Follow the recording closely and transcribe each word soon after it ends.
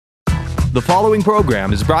The following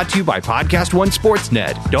program is brought to you by Podcast One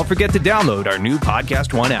Sportsnet. Don't forget to download our new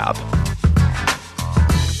Podcast One app.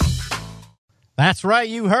 That's right.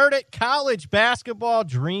 You heard it. College Basketball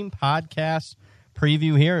Dream Podcast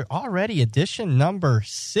preview here. Already edition number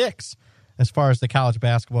 6 as far as the College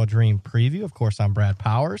Basketball Dream preview. Of course, I'm Brad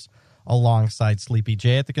Powers alongside Sleepy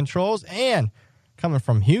J at the controls. And coming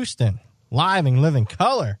from Houston, live and living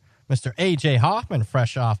color, Mr. A.J. Hoffman,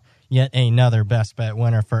 fresh off yet another best bet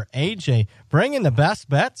winner for AJ, bringing the best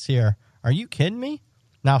bets here. Are you kidding me?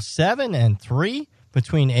 Now 7-3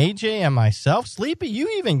 between AJ and myself. Sleepy, you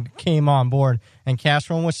even came on board and cashed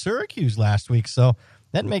one with Syracuse last week, so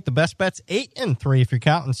that'd make the best bets 8-3 if you're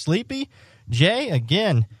counting Sleepy. Jay,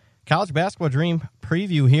 again, College Basketball Dream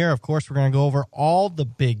preview here. Of course, we're going to go over all the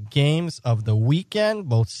big games of the weekend,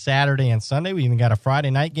 both Saturday and Sunday. We even got a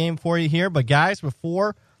Friday night game for you here. But guys,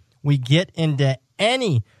 before we get into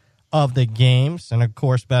any of the games, and of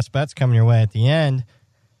course best bets coming your way at the end,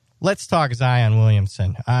 let's talk Zion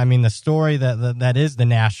Williamson. I mean, the story that is the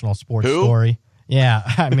national sports story. Yeah,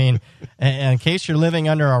 I mean, in case you're living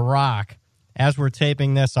under a rock, as we're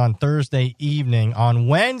taping this on Thursday evening, on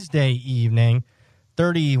Wednesday evening,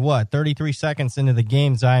 33 seconds into the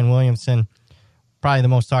game, Zion Williamson, probably the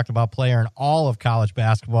most talked about player in all of college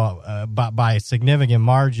basketball by a significant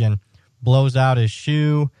margin, blows out his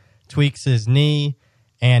shoe, tweaks his knee,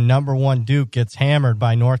 and number one Duke gets hammered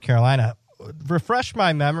by North Carolina. Refresh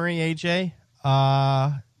my memory, AJ.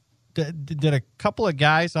 Did a couple of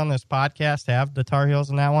guys on this podcast have the Tar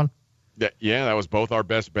Heels in that one? Yeah, that was both our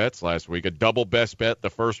best bets last week. A double best bet,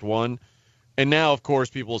 the first one. And now, of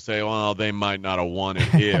course, people say, well, they might not have won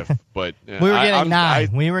it if. But we were getting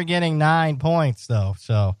 9. We were getting 9 points, though.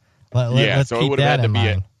 So let's so keep it would have that had in to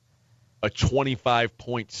mind. be a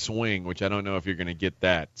 25-point swing, which I don't know if you're going to get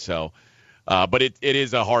that. So, but it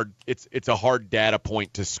is a hard data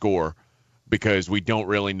point to score because we don't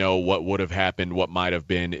really know what would have happened, what might have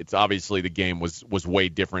been. It's obviously the game was way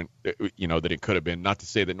different, than it could have been. Not to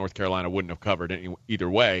say that North Carolina wouldn't have covered either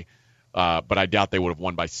way, but I doubt they would have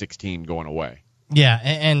won by 16 going away. Yeah,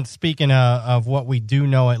 and speaking of what we do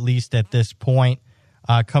know, at least at this point,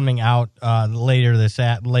 coming out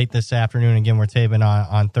late this afternoon. Again, we're taping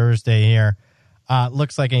on Thursday here.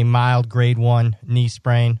 Looks like a mild grade 1 knee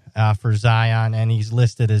sprain for Zion, and he's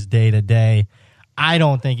listed as day-to-day. I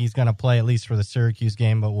don't think he's going to play, at least for the Syracuse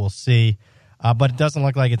game, but we'll see. But it doesn't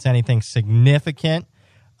look like it's anything significant.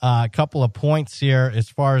 A couple of points here as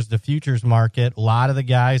far as the futures market. A lot of the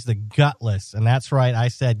guys, the gutless, and that's right, I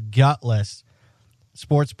said gutless,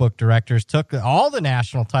 sportsbook directors took all the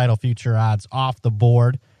national title future odds off the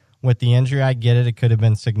board with the injury. I get it. It could have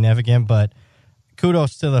been significant, but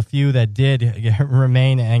kudos to the few that did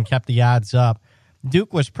remain and kept the odds up.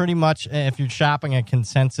 Duke was pretty much, if you're shopping a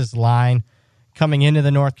consensus line, coming into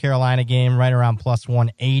the North Carolina game right around plus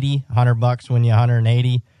 180, $100 win you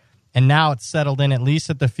 180. And now it's settled in, at least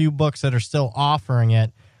at the few books that are still offering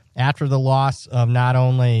it, after the loss of not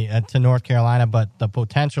only to North Carolina, but the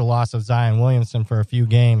potential loss of Zion Williamson for a few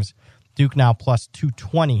games. Duke now plus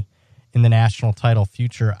 220 in the national title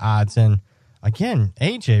future odds. And again,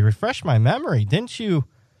 AJ, refresh my memory. Didn't you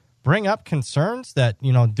bring up concerns that,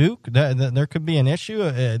 Duke, there could be an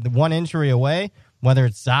issue, one injury away, whether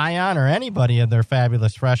it's Zion or anybody of their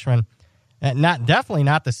fabulous freshmen, definitely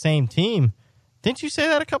not the same team. Didn't you say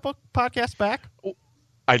that a couple podcasts back?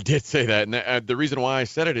 I did say that, and the reason why I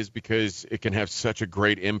said it is because it can have such a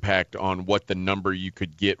great impact on what the number you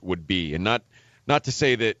could get would be, and not to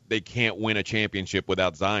say that they can't win a championship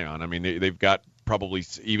without Zion. I mean, they've got probably,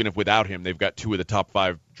 even if without him, they've got 2 of the top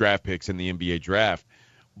 5 draft picks in the NBA draft.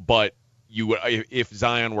 But if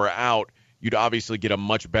Zion were out, you'd obviously get a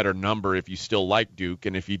much better number if you still like Duke,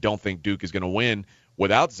 and if you don't think Duke is going to win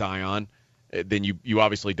without Zion, then you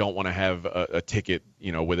obviously don't want to have a ticket,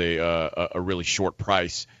 with a really short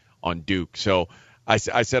price on Duke. So I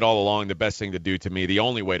said all along the best thing to do to me, the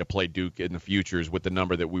only way to play Duke in the futures with the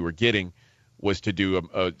number that we were getting was to do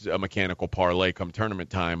a mechanical parlay come tournament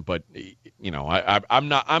time. But,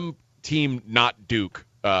 I'm team not Duke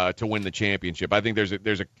to win the championship. I think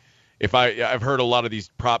I've heard a lot of these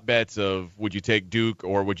prop bets of would you take Duke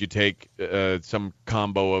or would you take some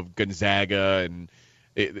combo of Gonzaga, and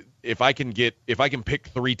if I can pick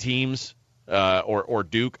 3 teams or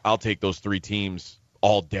Duke, I'll take those 3 teams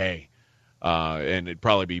all day. And it'd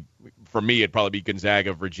probably be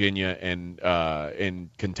Gonzaga, Virginia, and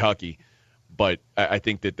Kentucky. But I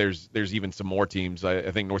think that there's even some more teams.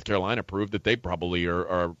 I think North Carolina proved that they probably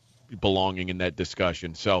are belonging in that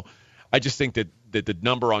discussion. So I just think that the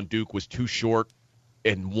number on Duke was too short,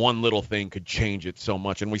 and one little thing could change it so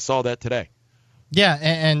much. And we saw that today. Yeah,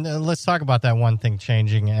 and let's talk about that one thing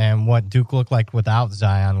changing and what Duke looked like without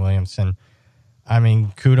Zion Williamson. I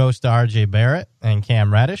mean, kudos to R.J. Barrett and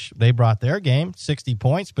Cam Reddish. They brought their game, 60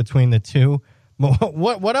 points between the two. But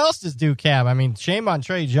what else does Duke have? I mean, shame on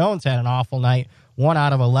Trey Jones had an awful night, 1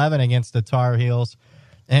 out of 11 against the Tar Heels.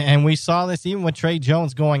 And we saw this even with Trey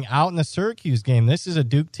Jones going out in the Syracuse game. This is a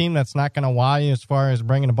Duke team that's not going to wow you as far as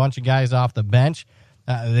bringing a bunch of guys off the bench.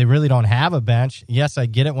 They really don't have a bench. Yes, I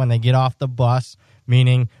get it when they get off the bus,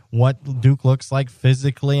 meaning what Duke looks like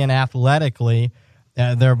physically and athletically.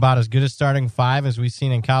 They're about as good a starting five as we've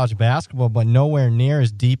seen in college basketball, but nowhere near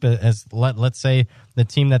as deep as, let's say, the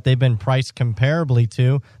team that they've been priced comparably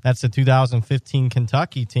to. That's the 2015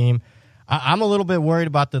 Kentucky team. I'm a little bit worried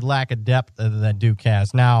about the lack of depth that Duke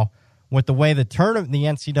has. Now, with the way the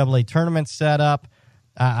NCAA tournament's set up,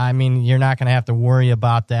 I mean, you're not going to have to worry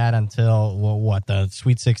about that until, the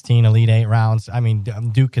Sweet 16, Elite 8 rounds. I mean,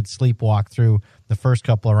 Duke could sleepwalk through the first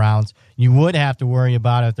couple of rounds. You would have to worry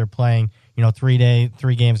about it if they're playing, 3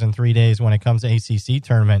 games in 3 days when it comes to ACC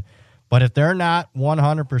tournament. But if they're not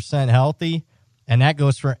 100% healthy, and that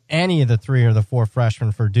goes for any of the 3 or the 4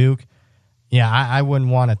 freshmen for Duke, yeah, I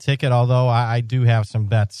wouldn't want a ticket, although I do have some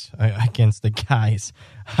bets against the guys.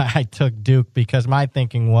 I took Duke because my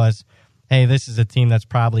thinking was, hey, this is a team that's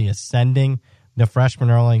probably ascending. The freshmen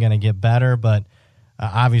are only going to get better, but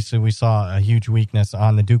obviously we saw a huge weakness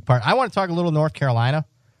on the Duke part. I want to talk a little North Carolina.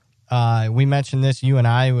 We mentioned this, you and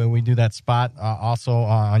I, we do that spot also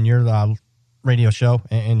on your radio show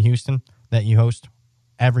in Houston that you host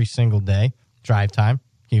every single day. Drive Time,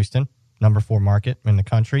 Houston, number 4 market in the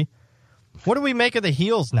country. What do we make of the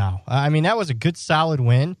Heels now? I mean, that was a good, solid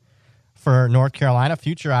win for North Carolina.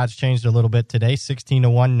 Future odds changed a little bit today,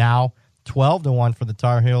 16-1 now. 12-1 for the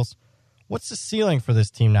Tar Heels. What's the ceiling for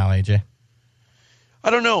this team now, AJ? I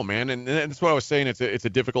don't know, man, and that's what I was saying. It's a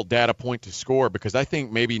difficult data point to score because I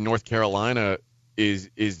think maybe North Carolina is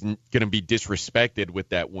going to be disrespected with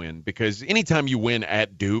that win because anytime you win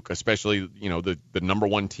at Duke, especially the number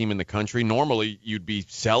 1 team in the country, normally you'd be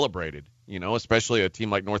celebrated. Especially a team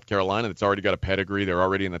like North Carolina that's already got a pedigree, they're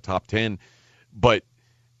already in the top 10, but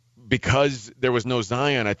because there was no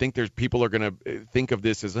Zion, I think people are going to think of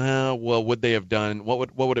this as, would they have done?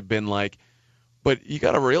 What would it have been like? But you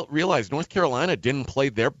got to realize North Carolina didn't play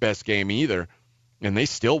their best game either, and they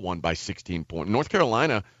still won by 16 points. North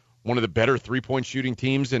Carolina, one of the better three-point shooting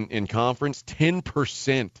teams in conference,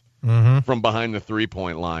 10% from behind the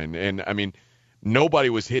three-point line. And, I mean, nobody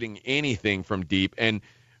was hitting anything from deep. And,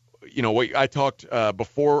 I talked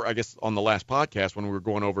before, I guess, on the last podcast when we were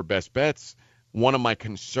going over best bets, one of my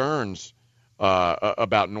concerns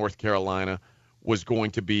about North Carolina was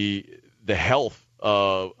going to be the health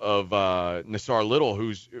of Nasir Little,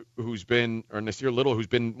 who's been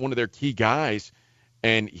one of their key guys,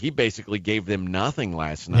 and he basically gave them nothing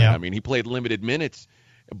last night. Yeah. I mean, he played limited minutes,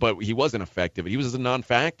 but he wasn't effective. He was a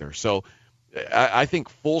non-factor. So I think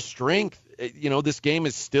full strength, this game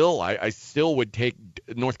is still. I still would take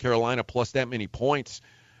North Carolina plus that many points.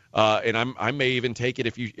 And I may even take it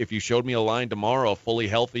if you showed me a line tomorrow, fully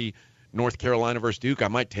healthy North Carolina versus Duke, I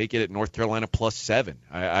might take it at North Carolina plus 7.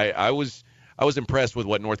 I was impressed with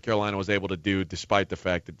what North Carolina was able to do despite the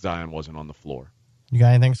fact that Zion wasn't on the floor. You got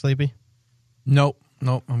anything, Sleepy? Nope,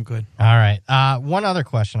 I'm good. All right. One other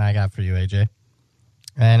question I got for you, AJ,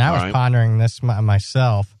 and I was pondering this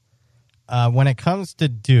myself. When it comes to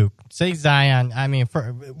Duke, say Zion, I mean,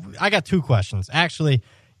 I got 2 questions. Actually,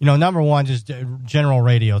 number one, just general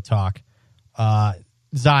radio talk.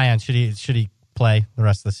 Zion, should he play the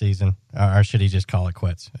rest of the season, or should he just call it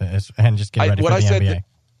quits and just get ready for the NBA?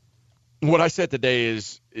 What I said today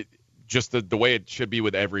is just the way it should be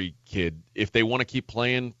with every kid. If they want to keep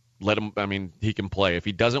playing, let him. I mean, he can play. If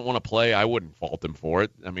he doesn't want to play, I wouldn't fault him for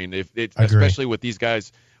it. I mean, especially with these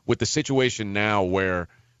guys, with the situation now where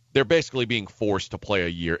they're basically being forced to play a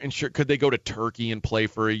year. And sure, could they go to Turkey and play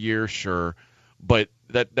for a year? Sure. But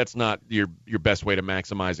that's not your best way to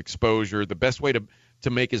maximize exposure. The best way to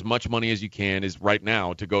make as much money as you can is right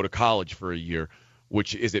now to go to college for a year.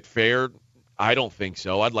 Which, is it fair? I don't think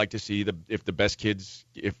so. I'd like to see if the best kids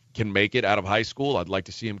can make it out of high school, I'd like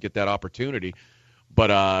to see him get that opportunity.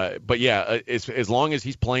 But yeah, as long as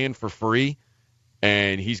he's playing for free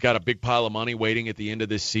and he's got a big pile of money waiting at the end of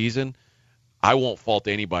this season, I won't fault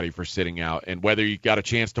anybody for sitting out. And whether you got a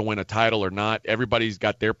chance to win a title or not, everybody's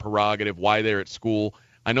got their prerogative, why they're at school.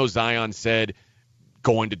 I know Zion said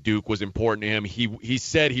going to Duke was important to him. He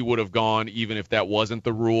said he would have gone even if that wasn't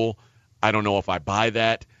the rule. I don't know if I buy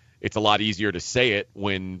that. It's a lot easier to say it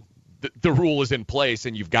when the rule is in place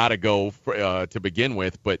and you've got to go to begin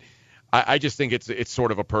with. But I just think it's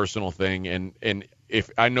sort of a personal thing. And if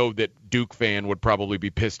I know that Duke fan would probably be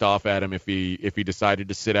pissed off at him if he decided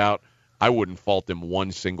to sit out, I wouldn't fault him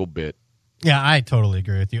one single bit. Yeah, I totally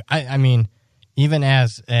agree with you. I mean, even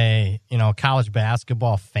as a college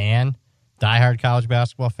basketball fan, diehard college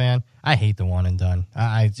basketball fan, I hate the one and done.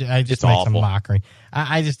 I just make some mockery.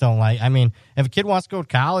 I just don't like. I mean, if a kid wants to go to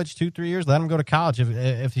college 2-3 years, let him go to college.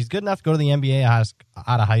 If he's good enough to go to the NBA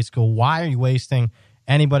out of high school, why are you wasting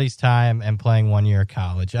anybody's time and playing 1 year of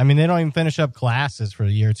college? I mean, they don't even finish up classes for a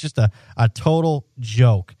year. It's just a total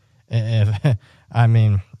joke. I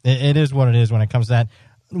mean, it is what it is when it comes to that.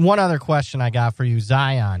 One other question I got for you,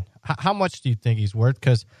 Zion. How much do you think he's worth?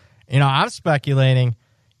 Because, I'm speculating,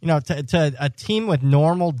 to a team with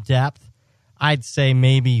normal depth, I'd say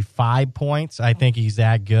maybe 5 points. I think he's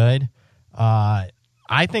that good.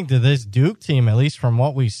 I think to this Duke team, at least from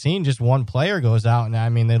what we've seen, just one player goes out, and I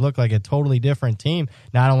mean, they look like a totally different team.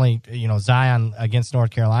 Not only, Zion against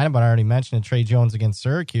North Carolina, but I already mentioned Trey Jones against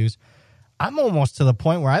Syracuse. I'm almost to the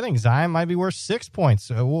point where I think Zion might be worth 6 points.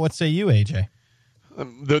 What say you, AJ?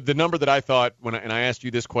 The number that I thought when I asked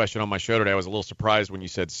you this question on my show today, I was a little surprised when you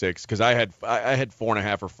said 6 because I had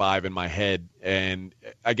 4.5 or 5 in my head, and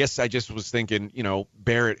I guess I just was thinking,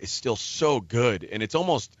 Barrett is still so good, and it's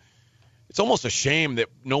almost a shame that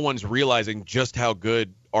no one's realizing just how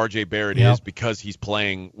good RJ Barrett is because he's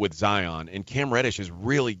playing with Zion, and Cam Reddish is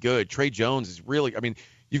really good. Trey Jones is really. I mean,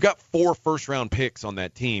 you've got 4 first-round picks on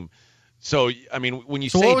that team, so I mean when you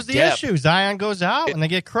say what was the depth, issue? Zion goes out and they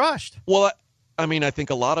get crushed. Well, I mean, I think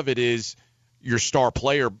a lot of it is your star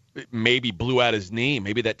player maybe blew out his knee.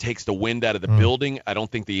 Maybe that takes the wind out of the building. I don't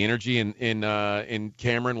think the energy in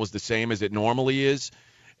Cameron was the same as it normally is.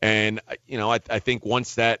 And, I think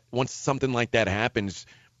once something like that happens,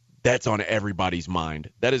 that's on everybody's mind.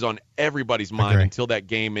 That is on everybody's mind until that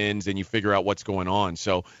game ends and you figure out what's going on.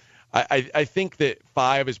 So I think that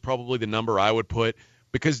 5 is probably the number I would put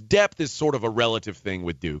because depth is sort of a relative thing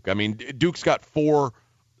with Duke. I mean, Duke's got 4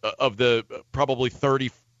 of the probably 30,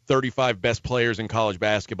 35 best players in college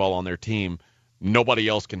basketball on their team. Nobody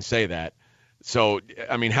else can say that. So,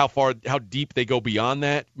 I mean, how deep they go beyond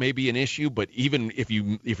that may be an issue, but even if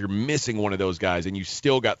you're missing one of those guys and you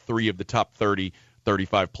still got 3 of the top 30,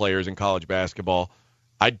 35 players in college basketball,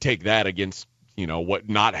 I'd take that against, what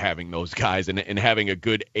not having those guys and having a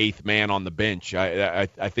good 8th man on the bench. I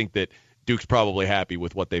think that Duke's probably happy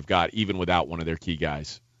with what they've got, even without one of their key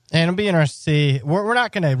guys. And it'll be interesting to see. We're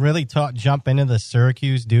not going to really jump into the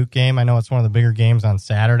Syracuse-Duke game. I know it's one of the bigger games on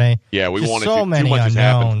Saturday. Yeah, we wanted so to. many Too much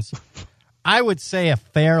unknowns. I would say a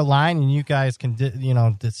fair line, and you guys can,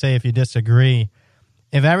 to say if you disagree.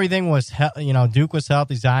 If everything was, Duke was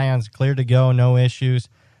healthy, Zion's clear to go, no issues.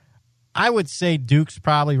 I would say Duke's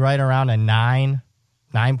probably right around a 9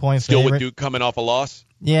 point Still favorite. with Duke coming off a loss?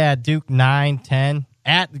 Yeah, Duke 9, 10.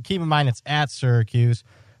 Keep in mind it's at Syracuse.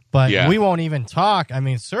 But we won't even talk. I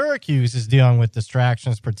mean, Syracuse is dealing with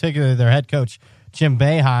distractions, particularly their head coach, Jim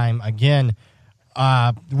Boeheim. Again,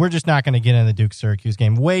 we're just not going to get into the Duke-Syracuse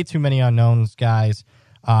game. Way too many unknowns, guys,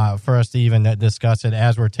 for us to even discuss it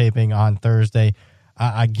as we're taping on Thursday.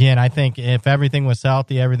 Again, I think if everything was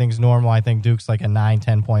healthy, everything's normal, I think Duke's like a 9,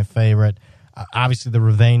 10-point favorite. Obviously, the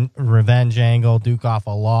revenge angle, Duke off a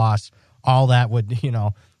loss, all that would,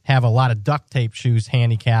 have a lot of duct tape shoes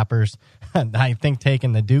handicappers, I think,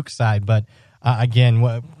 taking the Duke side. But, again,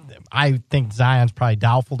 I think Zion's probably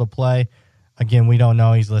doubtful to play. Again, we don't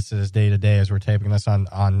know. He's listed as day-to-day as we're taping this on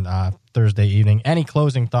Thursday evening. Any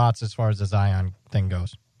closing thoughts as far as the Zion thing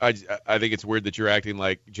goes? I think it's weird that you're acting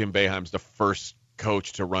like Jim Boeheim's the first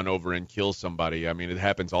coach to run over and kill somebody. I mean, it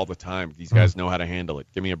happens all the time. These guys know how to handle it.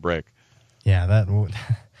 Give me a break. Yeah, that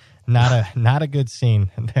not a good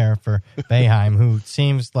scene there for Boeheim, who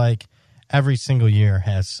seems like every single year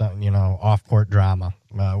has some, off-court drama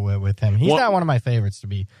with him. He's not one of my favorites, to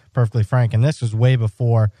be perfectly frank, and this was way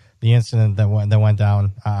before the incident that went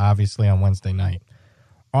down, obviously, on Wednesday night.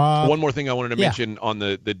 One more thing I wanted to mention on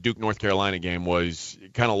the Duke-North Carolina game was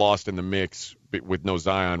kind of lost in the mix with no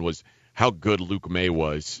Zion was how good Luke May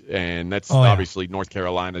was. And that's obviously North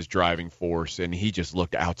Carolina's driving force, and he just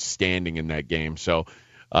looked outstanding in that game. So,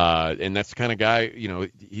 and that's the kind of guy,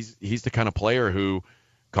 he's the kind of player who,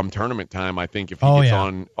 come tournament time, I think if he gets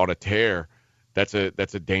on a tear, that's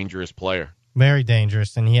a dangerous player. Very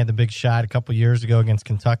dangerous, and he had the big shot a couple years ago against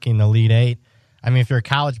Kentucky in the Elite Eight. I mean, if you're a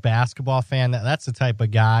college basketball fan, that's the type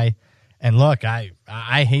of guy. And look, I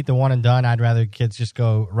hate the one and done. I'd rather kids just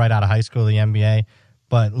go right out of high school to the NBA.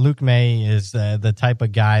 But Luke May is the type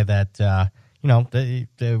of guy that,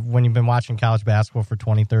 when you've been watching college basketball for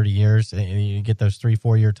 20, 30 years, you get those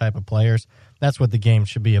 3-4 year type of players. That's what the game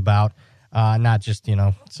should be about, not just,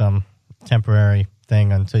 some temporary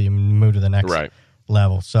thing until you move to the next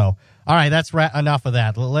level. So, all right, that's enough of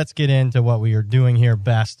that. Let's get into what we are doing here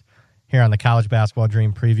best here on the College Basketball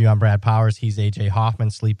Dream Preview. I'm Brad Powers. He's AJ Hoffman,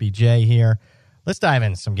 Sleepy J here. Let's dive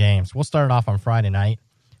into some games. We'll start it off on Friday night.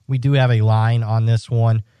 We do have a line on this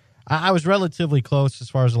one. I was relatively close as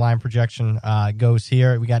far as the line projection goes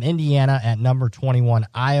here. We got Indiana at number 21,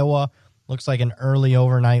 Iowa. Looks like an early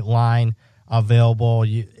overnight line available.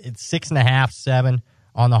 It's 6.5, 7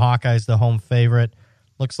 on the Hawkeyes, the home favorite.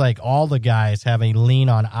 Looks like all the guys have a lean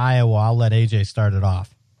on Iowa. I'll let AJ start it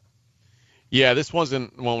off. Yeah, this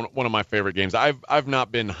wasn't one of my favorite games. I've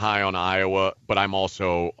not been high on Iowa, but I'm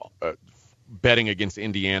also betting against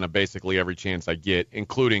Indiana basically every chance I get,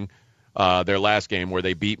 including their last game where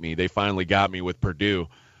they beat me. They finally got me with Purdue.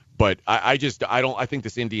 But I think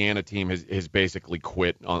this Indiana team has basically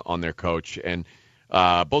quit on their coach. And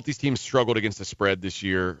both these teams struggled against the spread this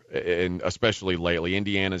year, and especially lately.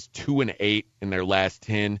 Indiana's 2-8 in their last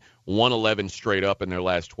 10, 1-11 straight up in their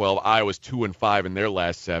last 12. Iowa's 2-5 in their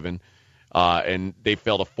last 7. And they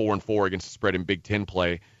fell to 4-4 against the spread in Big Ten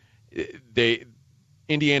play.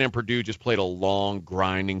 Indiana and Purdue just played a long,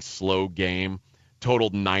 grinding, slow game,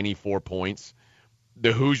 totaled 94 points.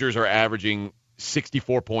 The Hoosiers are averaging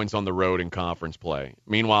 64 points on the road in conference play.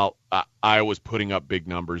 Meanwhile, Iowa's putting up big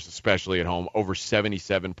numbers, especially at home, over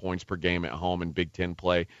 77 points per game at home in Big Ten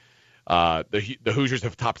play. The Hoosiers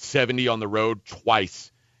have topped 70 on the road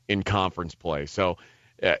twice in conference play. So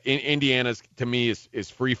Indiana's, to me, is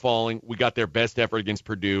free-falling. We got their best effort against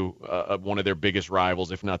Purdue, one of their biggest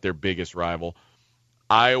rivals, if not their biggest rival.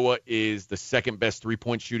 Iowa is the second-best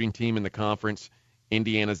three-point shooting team in the conference.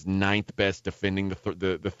 Indiana's ninth best defending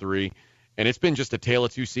the three. And it's been just a tale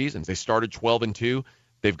of two seasons. They started 12-2.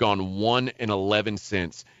 They've gone 1-11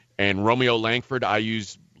 since. And Romeo Langford,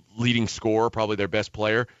 IU's leading scorer, probably their best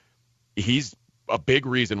player, he's a big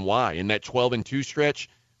reason why. In that 12-2 stretch,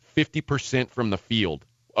 50% from the field.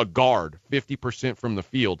 A guard, 50% from the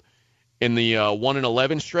field. In the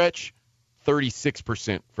 1-11 stretch,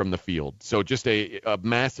 36% from the field. So just a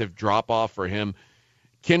massive drop-off for him.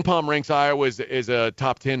 KenPom ranks Iowa as a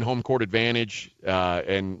top 10 home court advantage.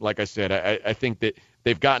 And like I said, I think that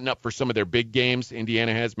they've gotten up for some of their big games.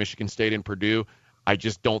 Indiana has, Michigan State and Purdue. I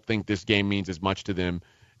just don't think this game means as much to them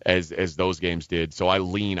as those games did. So I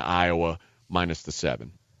lean Iowa minus the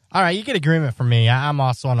 7. All right, you get agreement from me. I'm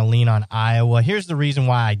also on a lean on Iowa. Here's the reason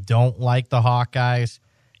why I don't like the Hawkeyes.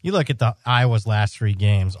 You look at Iowa's last 3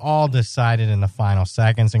 games, all decided in the final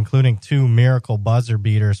seconds, including 2 miracle buzzer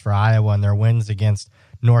beaters for Iowa in their wins against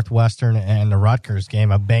Northwestern and the Rutgers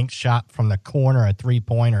game. A bank shot from the corner, a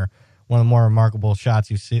three-pointer, one of the more remarkable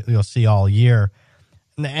shots you'll see all year.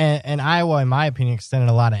 And Iowa, in my opinion, extended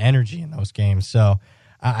a lot of energy in those games. So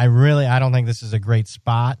I don't think this is a great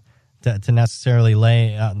spot to necessarily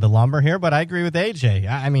lay the lumber here. But I agree with AJ.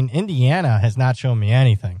 I mean, Indiana has not shown me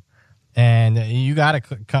anything. And you got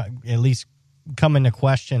to at least come into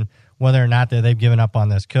question whether or not they've given up on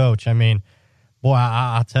this coach. I mean, boy,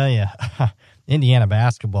 I'll tell you, Indiana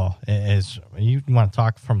basketball is, you want to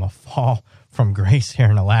talk from a fall from grace here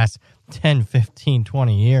in the last 10, 15,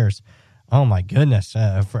 20 years. Oh, my goodness,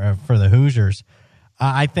 for the Hoosiers.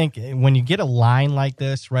 I think when you get a line like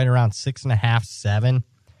this, right around 6.5, 7,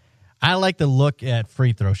 I like to look at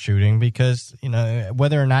free throw shooting because,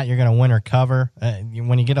 whether or not you're going to win or cover,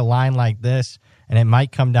 when you get a line like this, and it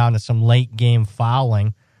might come down to some late game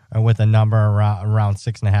fouling with a number around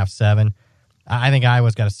 6.5, 7, I think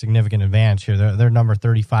Iowa's got a significant advantage here. They're number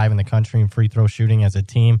 35 in the country in free throw shooting as a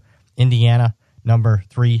team. Indiana, number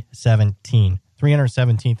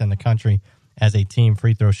 317th in the country as a team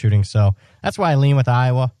free throw shooting. So that's why I lean with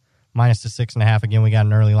Iowa. Minus the 6.5. Again, we got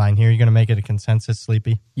an early line here. You're going to make it a consensus,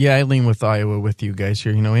 Sleepy? Yeah, I lean with Iowa with you guys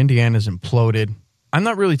here. Indiana's imploded. I'm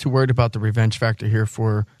not really too worried about the revenge factor here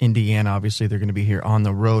for Indiana. Obviously, they're going to be here on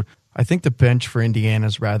the road. I think the bench for Indiana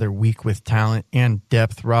is rather weak with talent and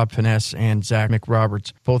depth. Rob Finesse and Zach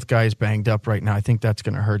McRoberts, both guys banged up right now. I think that's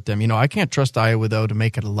going to hurt them. I can't trust Iowa, though, to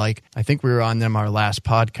make it a like. I think we were on them our last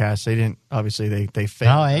podcast. They didn't, obviously, they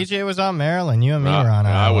failed. No, AJ was on Maryland. You and me were on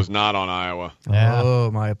Iowa. I was not on Iowa. Yeah. Oh,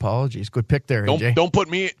 my apologies. Good pick there, AJ. Don't put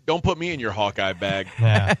me in your Hawkeye bag.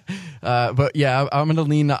 Yeah. But, yeah, I'm going to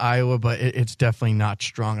lean to Iowa, but it's definitely not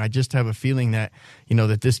strong. I just have a feeling that,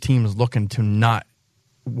 that this team is looking to not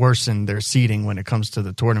worsen their seeding when it comes to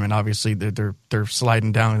the tournament. Obviously, they're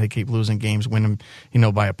sliding down and they keep losing games, win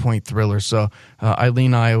them, by a point thriller. So I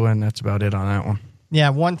lean Iowa, and that's about it on that one.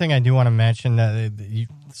 Yeah, one thing I do want to mention,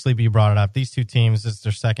 Sleepy, you brought it up. These two teams, this is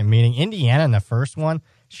their second meeting. Indiana in the first one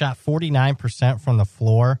shot 49% from the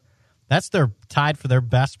floor. That's tied for their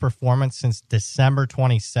best performance since December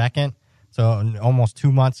 22nd, so almost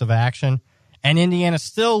 2 months of action. And Indiana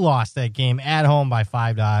still lost that game at home by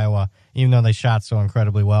 5 to Iowa, even though they shot so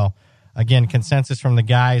incredibly well. Again, consensus from the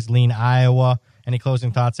guys, lean Iowa. Any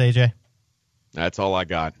closing thoughts, AJ? That's all I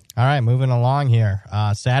got. All right, moving along here.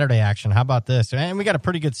 Saturday action. How about this? And we got a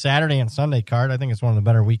pretty good Saturday and Sunday card. I think it's one of the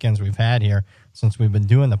better weekends we've had here since we've been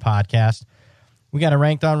doing the podcast. We got a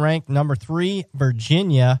ranked unranked number 3,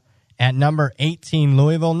 Virginia, at number 18,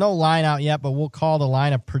 Louisville. No line out yet, but we'll call the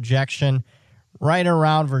lineup projection right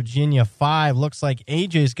around Virginia 5. Looks like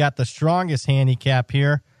AJ's got the strongest handicap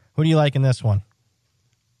here. Who do you like in this one?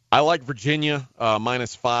 I like Virginia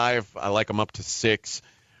 -5. I like them up to 6.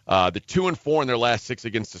 The 2-4 in their last 6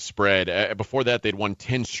 against the spread. Before that, they'd won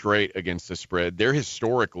 10 straight against the spread. They're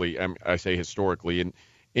historically, I say historically,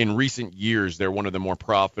 in recent years, they're one of the more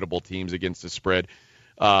profitable teams against the spread.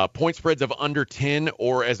 Point spreads of under 10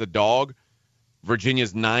 or as a dog,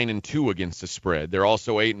 Virginia's 9-2 against the spread. They're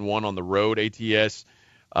also 8-1 on the road, ATS.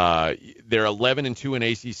 They're 11-2 in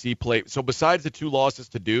ACC play. So besides the 2 losses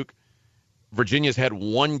to Duke, Virginia's had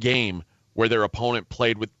one game where their opponent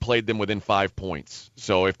played them within 5 points.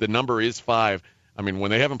 So if the number is 5, I mean, when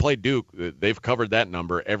they haven't played Duke, they've covered that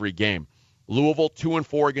number every game. Louisville,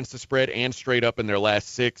 2-4 against the spread and straight up in their last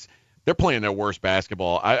 6. They're playing their worst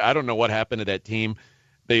basketball. I don't know what happened to that team.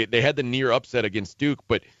 They had the near upset against Duke,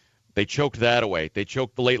 but they choked that away. They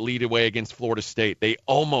choked the late lead away against Florida State. They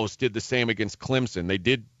almost did the same against Clemson. They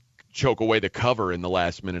did choke away the cover in the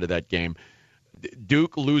last minute of that game.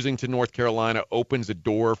 Duke losing to North Carolina opens a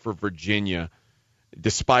door for Virginia,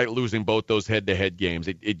 despite losing both those head-to-head games.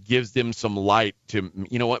 It gives them some light to,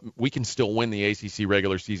 you know what, we can still win the ACC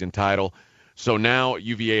regular season title. So now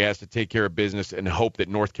UVA has to take care of business and hope that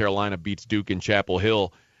North Carolina beats Duke in Chapel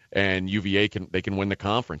Hill, and UVA can win the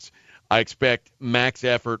conference. I expect max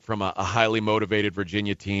effort from a highly motivated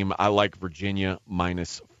Virginia team. I like Virginia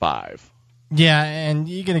 -5. Yeah, and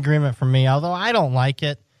you get agreement from me, although I don't like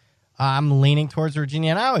it. I'm leaning towards Virginia,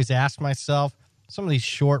 and I always ask myself, some of these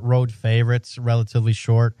short road favorites, relatively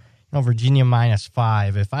short, Virginia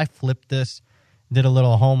 -5. If I flipped this, did a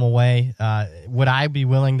little home away, would I be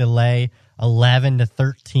willing to lay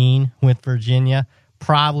 11-13 with Virginia?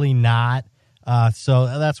 Probably not.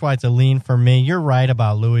 So that's why it's a lean for me. You're right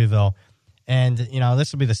about Louisville. And,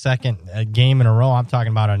 this will be the second game in a row. I'm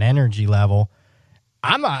talking about an energy level.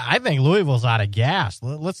 I think Louisville's out of gas.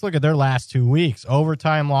 Let's look at their last 2 weeks.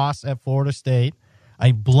 Overtime loss at Florida State,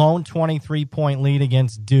 a blown 23-point lead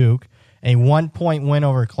against Duke, a 1-point win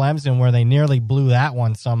over Clemson where they nearly blew that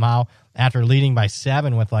one somehow after leading by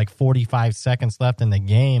 7 with like 45 seconds left in the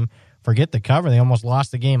game. Forget the cover. They almost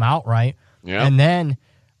lost the game outright. Yeah. And then,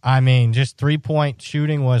 just 3-point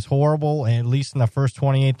shooting was horrible, at least in the first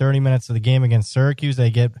 28, 30 minutes of the game against Syracuse. They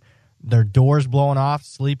get their doors blown off.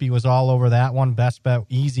 Sleepy was all over that one. Best bet,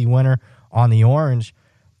 easy winner on the Orange.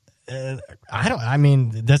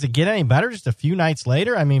 Does it get any better just a few nights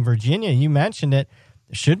later? Virginia, you mentioned it,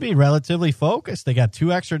 should be relatively focused. They got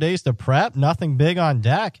 2 extra days to prep, nothing big on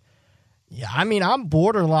deck. Yeah, I'm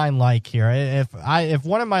borderline like here. If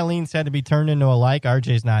one of my leans had to be turned into a like,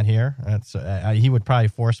 RJ's not here. He would probably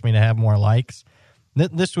force me to have more likes.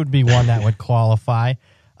 This would be one that would qualify.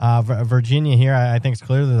 Virginia here, I think, is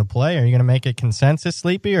clearly the play. Are you going to make it consensus,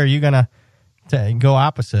 Sleepy, or are you going to go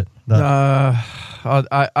opposite?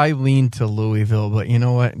 I lean to Louisville, but you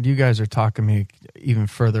know what? You guys are talking me even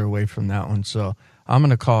further away from that one, so I'm going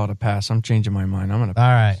to call it a pass. I'm changing my mind. I'm going to pass.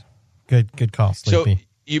 All right. Good call, Sleepy. So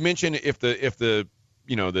you mentioned if the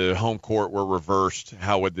home court were reversed,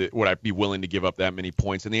 how would I be willing to give up that many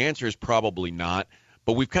points? And the answer is probably not.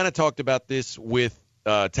 But we've kind of talked about this with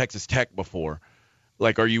Texas Tech before.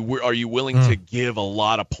 Like, are you willing to give a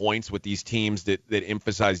lot of points with these teams that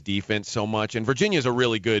emphasize defense so much? And Virginia's they're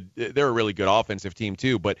a really good offensive team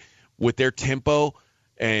too, but with their tempo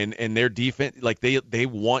and their defense, like they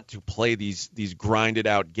want to play these grinded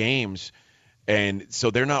out games. And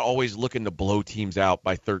so they're not always looking to blow teams out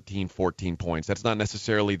by 13, 14 points. That's not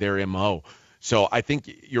necessarily their MO. So I think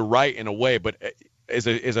you're right in a way, but as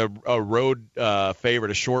a road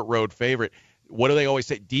favorite, a short road favorite, what do they always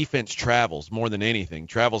say? Defense travels more than anything.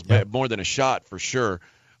 Travels more than a shot for sure.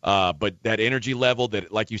 But that energy level,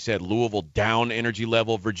 that, like you said, Louisville down energy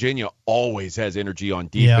level. Virginia always has energy on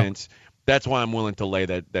defense. Yep. That's why I'm willing to lay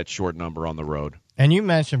that short number on the road. And you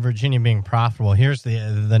mentioned Virginia being profitable. Here's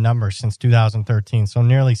the numbers since 2013. So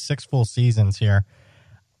nearly 6 full seasons here.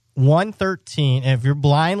 113. If you're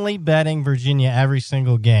blindly betting Virginia every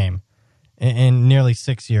single game, in nearly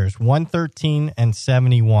 6 years,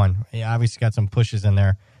 113-71. Obviously got some pushes in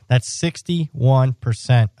there. That's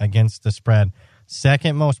 61% against the spread.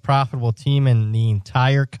 Second most profitable team in the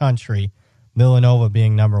entire country, Villanova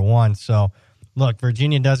being number 1. So look,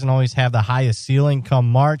 Virginia doesn't always have the highest ceiling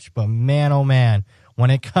come March, but man, oh man, when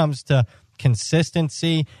it comes to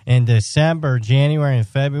consistency in December, January, and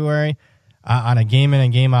February on a game-in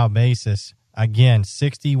and game-out basis, again,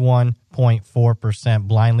 61.4%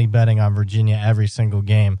 blindly betting on Virginia every single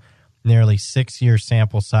game, nearly 6-year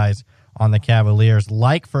sample size on the Cavaliers.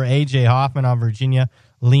 Like for A.J. Hoffman on Virginia,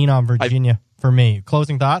 lean on Virginia for me.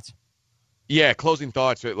 Closing thoughts? Yeah, closing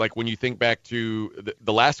thoughts. Like when you think back to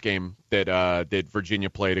the last game that Virginia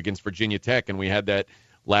played against Virginia Tech, and we had that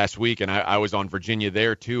last week, and I was on Virginia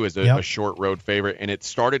there too as a short road favorite, and it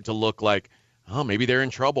started to look like, oh, maybe they're in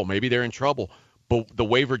trouble. But the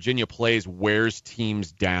way Virginia plays wears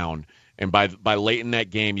teams down, and by late in that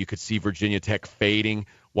game, you could see Virginia Tech fading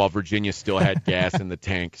while Virginia still had gas in the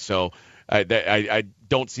tank. So I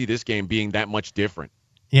don't see this game being that much different.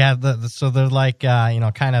 Yeah, so they're like,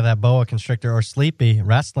 kind of that boa constrictor or sleepy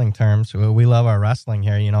wrestling terms. We love our wrestling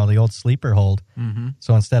here, the old sleeper hold. Mm-hmm.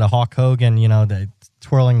 So instead of Hulk Hogan,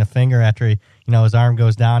 twirling the finger after his arm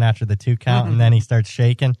goes down after the 2 count, and then he starts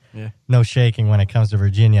shaking. Yeah. No shaking when it comes to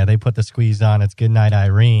Virginia. They put the squeeze on. It's good night,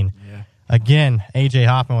 Irene. Yeah. Again, A.J.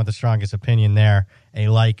 Hoffman with the strongest opinion there, a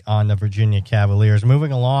like on the Virginia Cavaliers.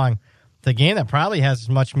 Moving along, the game that probably has as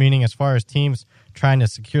much meaning as far as teams trying to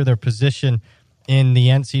secure their position in the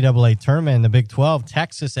NCAA tournament in the Big 12,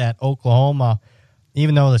 Texas at Oklahoma.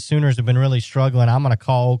 Even though the Sooners have been really struggling, I'm going to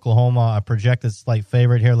call Oklahoma a projected slight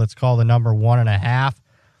favorite here. Let's call the number 1.5.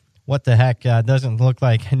 What the heck? Doesn't look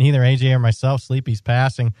like neither AJ or myself, Sleepy's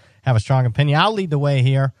passing, have a strong opinion. I'll lead the way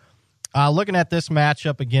here. Looking at this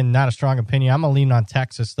matchup, again, not a strong opinion. I'm going to lean on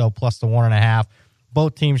Texas, though, plus the 1.5.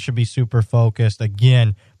 Both teams should be super focused.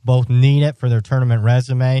 Again, both need it for their tournament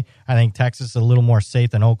resume. I think Texas is a little more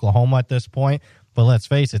safe than Oklahoma at this point. But let's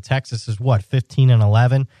face it, Texas is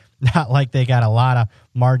 15-11? Not like they got a lot of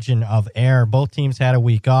margin of error. Both teams had a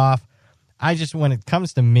week off. When it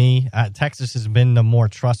comes to me, Texas has been the more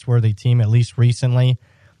trustworthy team, at least recently.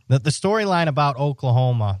 The storyline about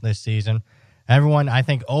Oklahoma this season, everyone, I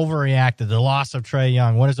think, overreacted. The loss of Trae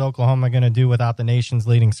Young. What is Oklahoma going to do without the nation's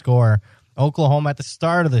leading scorer? Oklahoma at the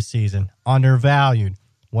start of the season, undervalued.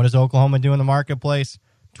 What does Oklahoma do in the marketplace?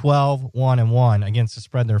 12-1-1 against the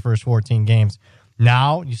spread their first 14 games.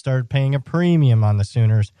 Now you started paying a premium on the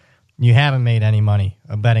Sooners. You haven't made any money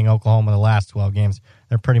betting Oklahoma the last 12 games.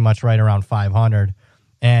 They're pretty much right around 500.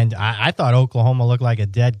 And I thought Oklahoma looked like a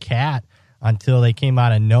dead cat until they came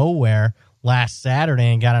out of nowhere last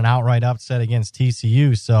Saturday and got an outright upset against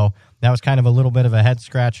TCU. So that was kind of a little bit of a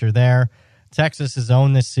head-scratcher there. Texas has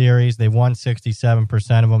owned this series. They've won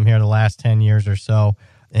 67% of them here the last 10 years or so.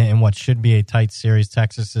 In what should be a tight series,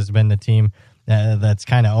 Texas has been the team that's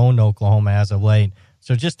kind of owned Oklahoma as of late.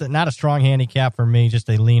 So just not a strong handicap for me, just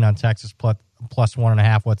a lean on Texas plus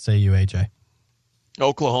 1.5. What say you, AJ?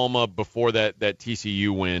 Oklahoma before that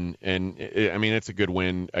TCU win, and it's a good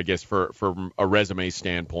win, I guess, for a resume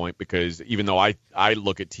standpoint, because even though I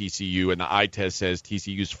look at TCU and the eye test says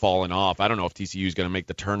TCU's fallen off, I don't know if TCU's going to make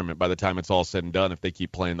the tournament by the time it's all said and done if they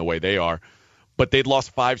keep playing the way they are. But they'd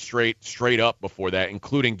lost 5 straight up before that,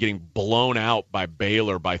 including getting blown out by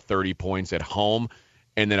Baylor by 30 points at home,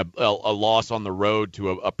 and then a loss on the road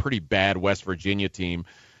to a pretty bad West Virginia team.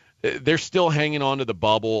 They're still hanging on to the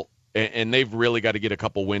bubble, and they've really got to get a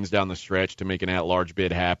couple wins down the stretch to make an at-large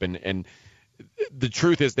bid happen. And the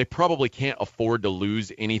truth is they probably can't afford to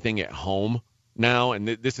lose anything at home now, and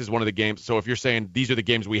this is one of the games. So if you're saying these are the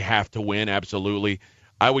games we have to win, absolutely.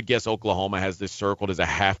 I would guess Oklahoma has this circled as a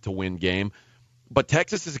have-to-win game. But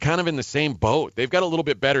Texas is kind of in the same boat. They've got a little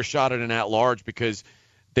bit better shot at an at-large because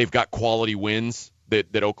they've got quality wins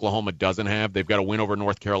that Oklahoma doesn't have. They've got a win over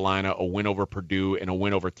North Carolina, a win over Purdue, and a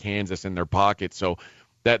win over Kansas in their pocket. So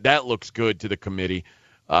that looks good to the committee.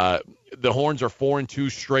 The Horns are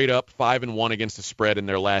 4-2 straight up, 5-1 against the spread in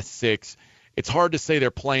their last 6. It's hard to say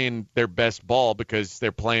they're playing their best ball because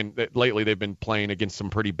lately they've been playing against some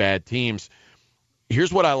pretty bad teams.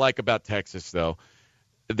 Here's what I like about Texas, though.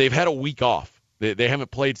 They've had a week off. They haven't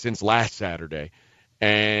played since last Saturday,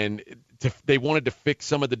 and they wanted to fix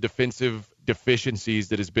some of the defensive deficiencies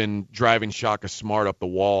that has been driving Shaka Smart up the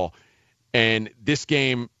wall. And this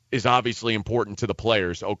game is obviously important to the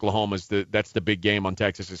players. That's the big game on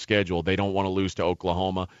Texas's schedule. They don't want to lose to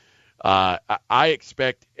Oklahoma. I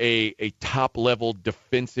expect a top-level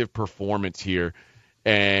defensive performance here,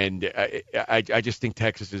 and I just think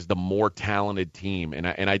Texas is the more talented team. And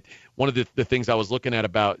I one of the things I was looking at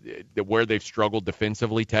about where they've struggled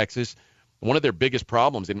defensively, Texas, one of their biggest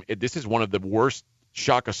problems, and this is one of the worst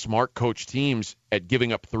Shaka Smart coach teams at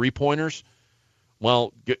giving up three-pointers.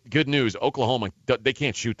 Well, good news, Oklahoma, they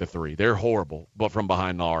can't shoot the three. They're horrible, but from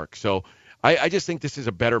behind the arc. So I just think this is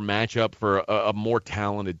a better matchup for a more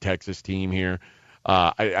talented Texas team here.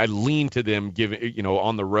 I lean to them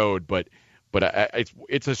on the road, but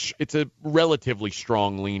it's a relatively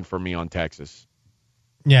strong lean for me on Texas.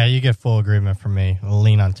 Yeah, you get full agreement from me. A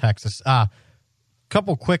lean on Texas.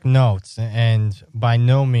 Couple quick notes, and by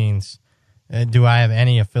no means do I have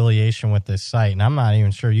any affiliation with this site, and I'm not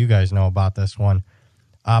even sure you guys know about this one.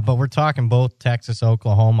 But we're talking both Texas,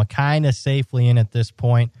 Oklahoma, kind of safely in at this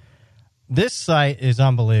point. This site is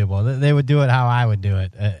unbelievable. They would do it how I would do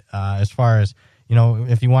it, as far as,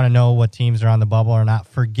 if you want to know what teams are on the bubble or not,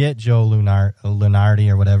 forget Joe Lunardi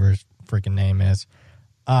or whatever his freaking name is.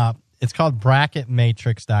 It's called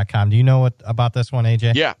bracketmatrix.com. Do you know about this one,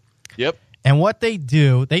 AJ? Yeah. Yep. And what they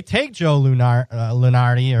do, they take Joe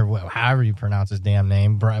Lunardi, or however you pronounce his damn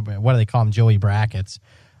name. What do they call him? Joey Brackets.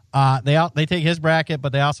 They take his bracket,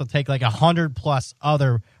 but they also take like 100+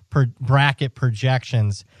 other bracket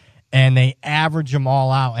projections, and they average them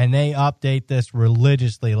all out, and they update this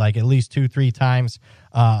religiously, like at least 2-3 times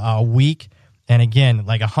a week. And again,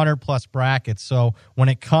 like 100+ brackets. So when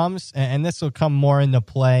it comes, and this will come more into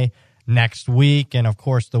play next week, and of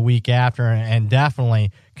course the week after, and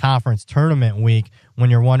definitely conference tournament week, when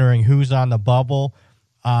you're wondering who's on the bubble,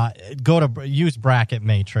 use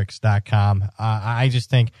bracketmatrix.com. I just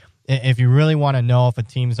think if you really want to know if a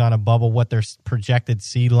team's on a bubble, what their projected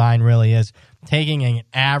seed line really is, taking an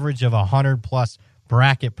average of 100+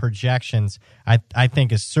 bracket projections, I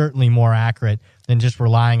think is certainly more accurate than just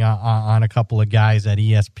relying on a couple of guys at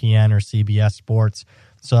ESPN or CBS Sports.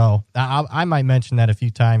 So I might mention that a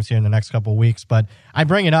few times here in the next couple of weeks, but I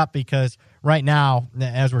bring it up because right now,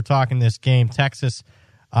 as we're talking this game, Texas,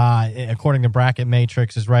 according to Bracket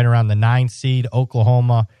Matrix, is right around the 9 seed.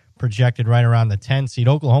 Oklahoma projected right around the 10 seed.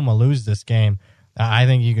 Oklahoma lose this game, I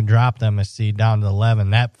think you can drop them a seed down to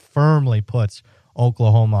 11. That firmly puts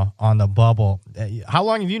Oklahoma on the bubble. How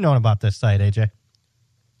long have you known about this site, AJ?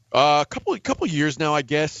 A couple years now, I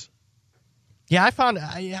guess. Yeah, I found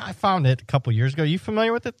it a couple years ago. You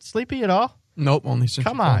familiar with it, Sleepy, at all? Nope, only since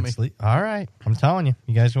Come on, Sleep. All right, I'm telling you,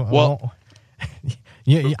 you guys. I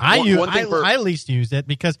at least used it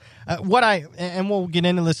because and we'll get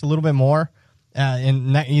into this a little bit more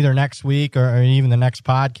in either next week or even the next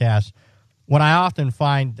podcast. What I often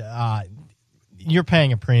find, you're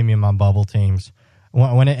paying a premium on bubble teams.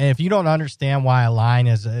 If you don't understand why a line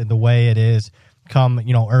is the way it is, come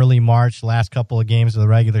early March, last couple of games of the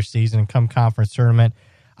regular season, and come conference tournament,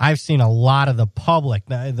 I've seen a lot of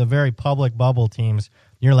the very public bubble teams.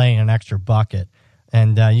 You're laying an extra bucket,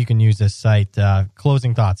 and you can use this site.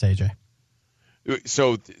 Closing thoughts, AJ.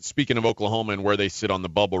 So speaking of Oklahoma and where they sit on the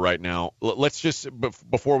bubble right now, let's just,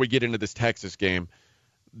 before we get into this Texas game,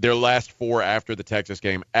 their last 4 after the Texas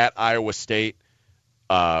game: at Iowa State,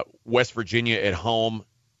 West Virginia at home,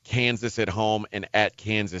 Kansas at home, and at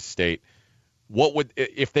Kansas State.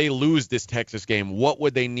 If they lose this Texas game, what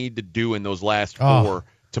would they need to do in those last 4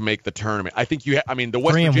 to make the tournament? I think the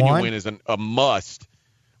West Virginia win is a must,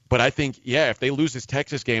 but I think, if they lose this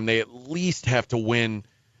Texas game, they at least have to win.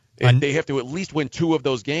 They have to at least win 2 of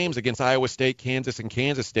those games against Iowa State, Kansas, and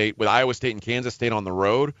Kansas State. With Iowa State and Kansas State on the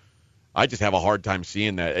road, I just have a hard time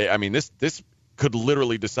seeing that. I mean, this could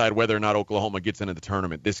literally decide whether or not Oklahoma gets into the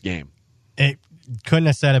tournament, this game. It couldn't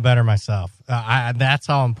have said it better myself. That's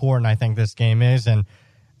how important I think this game is. And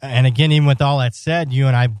again, even with all that said, you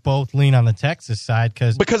and I both lean on the Texas side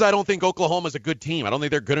because I don't think Oklahoma's a good team. I don't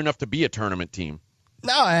think they're good enough to be a tournament team.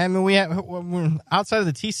 No, I mean, we're outside of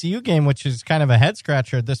the TCU game, which is kind of a head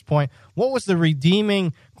scratcher at this point. What was the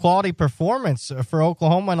redeeming quality performance for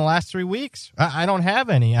Oklahoma in the last 3 weeks? I don't have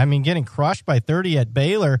any. I mean, getting crushed by 30 at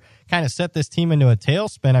Baylor kind of set this team into a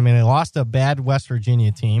tailspin. I mean, they lost a bad West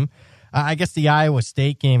Virginia team. I guess the Iowa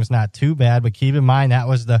State game is not too bad, but keep in mind that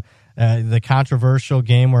was the controversial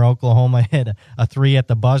game where Oklahoma hit a 3 at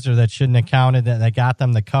the buzzer that shouldn't have counted, that got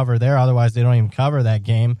them the cover there. Otherwise, they don't even cover that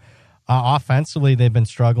game. Offensively, they've been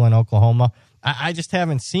struggling, Oklahoma. I just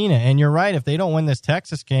haven't seen it. And you're right. If they don't win this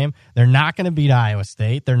Texas game, they're not going to beat Iowa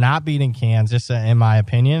State. They're not beating Kansas, in my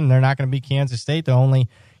opinion. And they're not going to beat Kansas State. The only,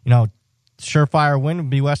 surefire win would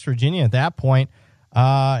be West Virginia at that point.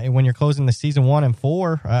 When you're closing the season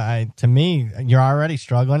 1-4, to me, you're already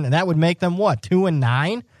struggling. And that would make them,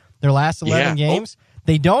 2-9? Their last 11 games?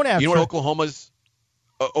 They don't have... what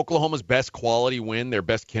Oklahoma's best quality win, their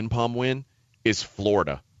best KenPom win, is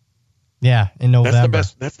Florida. Yeah, in November.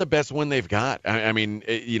 That's the best win they've got. I mean,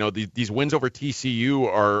 these wins over TCU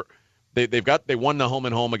are they won the home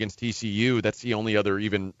and home against TCU. That's the only other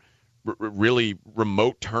even really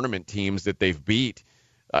remote tournament teams that they've beat.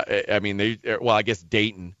 I mean, I guess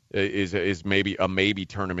Dayton is maybe a maybe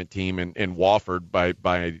tournament team, and Wofford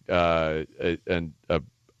by an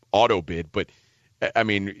auto bid. But I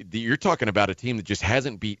mean, you're talking about a team that just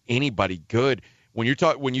hasn't beat anybody good. When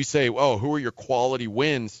you say, oh, who are your quality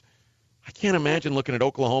wins? I can't imagine looking at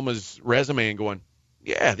Oklahoma's resume and going,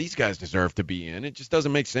 yeah, these guys deserve to be in. It just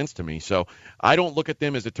doesn't make sense to me. So I don't look at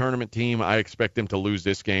them as a tournament team. I expect them to lose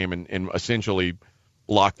this game and essentially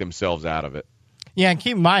lock themselves out of it. Yeah, and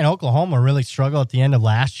keep in mind, Oklahoma really struggled at the end of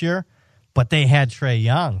last year, but they had Trae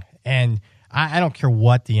Young. And I don't care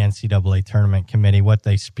what the NCAA tournament committee, what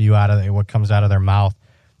they spew out of it, what comes out of their mouth.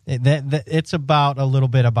 It's about a little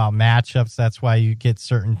bit about matchups. That's why you get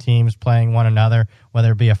certain teams playing one another,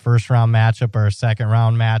 whether it be a first-round matchup or a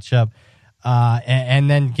second-round matchup, and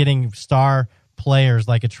then getting star players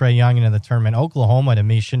like a Trae Young into the tournament. Oklahoma, to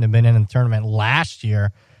me, shouldn't have been in the tournament last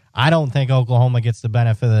year. I don't think Oklahoma gets the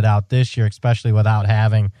benefit of the doubt this year, especially without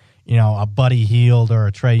having, a Buddy Hield or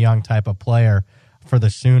a Trae Young type of player for the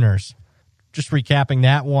Sooners. Just recapping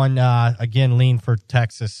that one, again, lean for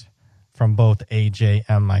Texas from both AJ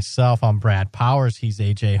and myself. I'm Brad Powers. He's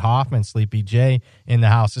AJ Hoffman, Sleepy J in the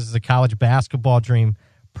house. This is a college basketball dream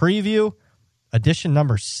preview, edition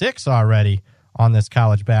number 6 already on this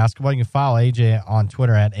college basketball. You can follow AJ on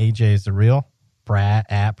Twitter at AJIsTheReal, Brad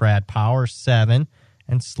at Brad Powers 7,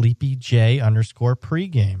 and Sleepy J _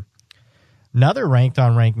 pregame. Another ranked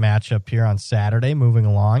on ranked matchup here on Saturday. Moving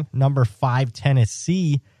along, number 5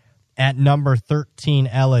 Tennessee at number 13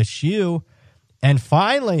 LSU. And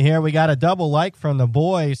finally, here we got a double like from the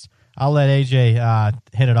boys. I'll let AJ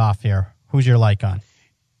hit it off here. Who's your like on?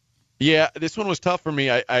 Yeah, this one was tough for me.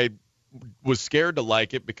 I was scared to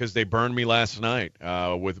like it because they burned me last night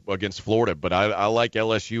against Florida. But I like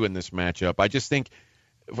LSU in this matchup. I just think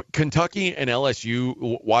Kentucky and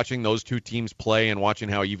LSU, watching those two teams play and watching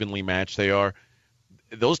how evenly matched they are,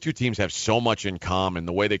 those two teams have so much in common.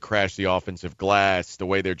 The way they crash the offensive glass, the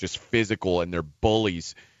way they're just physical and they're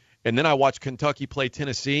bullies. And then I watched Kentucky play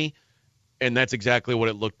Tennessee, and that's exactly what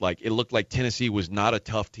it looked like. It looked like Tennessee was not a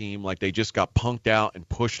tough team, like they just got punked out and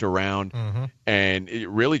pushed around, and it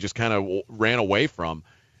really just kind of ran away from.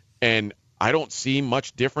 And I don't see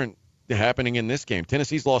much different happening in this game.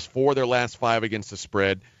 Tennessee's lost 4 of their last 5 against the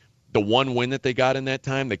spread. The one win that they got in that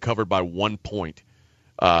time, they covered by 1 point.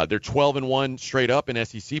 They're 12-1 straight up in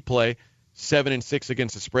SEC play, 7-6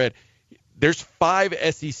 against the spread. There's 5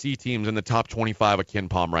 SEC teams in the top 25 of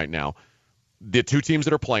KenPom right now. The 2 teams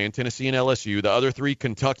that are playing, Tennessee and LSU. The other 3,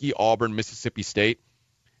 Kentucky, Auburn, Mississippi State.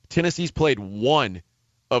 Tennessee's played 1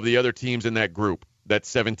 of the other teams in that group. That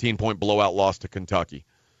 17-point blowout loss to Kentucky.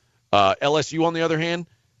 LSU, on the other hand,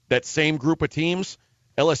 that same group of teams,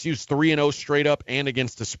 LSU's 3-0 straight up and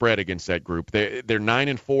against the spread against that group. They're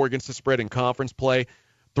 9-4 against the spread in conference play.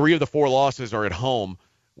 3 of the 4 losses are at home,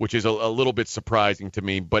 which is a little bit surprising to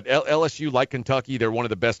me. But LSU, like Kentucky, they're one of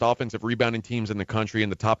the best offensive rebounding teams in the country, in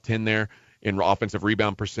the top 10 there in offensive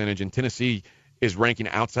rebound percentage. And Tennessee is ranking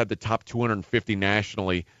outside the top 250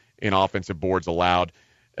 nationally in offensive boards allowed.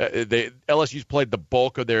 LSU's played the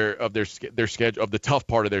bulk of their schedule, of the tough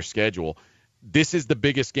part of their schedule. This is the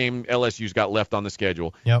biggest game LSU's got left on the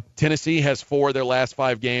schedule. Yep. Tennessee has 4 of their last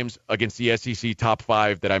 5 games against the SEC top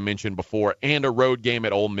 5 that I mentioned before, and a road game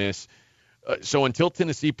at Ole Miss. So until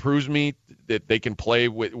Tennessee proves me that they can play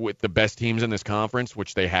with the best teams in this conference,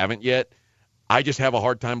 which they haven't yet, I just have a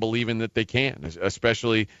hard time believing that they can,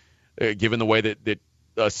 especially given the way that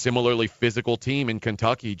a similarly physical team in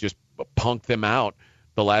Kentucky just punked them out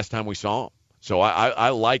the last time we saw them. So I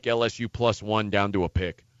like LSU +1 down to a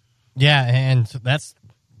pick. Yeah, and that's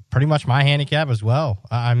pretty much my handicap as well.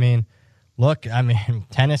 I mean, look,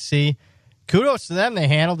 Tennessee, kudos to them. They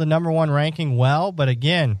handled the number 1 ranking well, but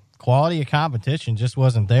again, quality of competition just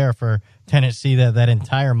wasn't there for Tennessee that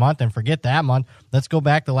entire month. And forget that month. Let's go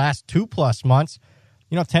back the last 2+ months.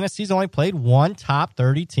 Tennessee's only played 1 top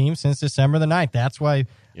 30 team since December the 9th. That's why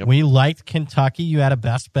we liked Kentucky. You had a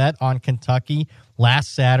best bet on Kentucky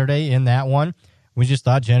last Saturday in that one. We just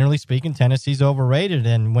thought, generally speaking, Tennessee's overrated.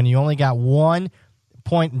 And when you only got 1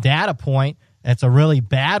 data point, it's a really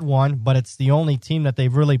bad one, but it's the only team that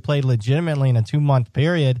they've really played legitimately in a 2-month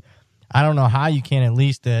period. I don't know how you can at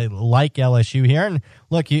least like LSU here. And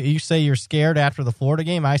look, you say you're scared after the Florida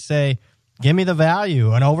game. I say, give me the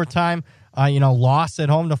value. An overtime, loss at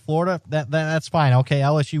home to Florida, that's fine. Okay,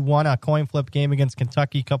 LSU won a coin flip game against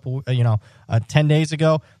Kentucky 10 days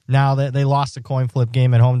ago. Now that they lost a coin flip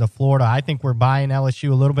game at home to Florida, I think we're buying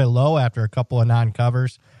LSU a little bit low after a couple of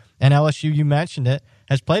non-covers. And LSU, you mentioned it,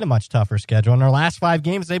 has played a much tougher schedule. In their last 5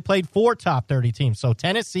 games, they played 4 top 30 teams. So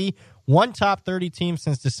Tennessee, 1 top 30 team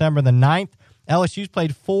since December the 9th. LSU's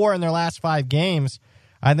played 4 in their last 5 games.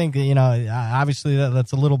 I think, obviously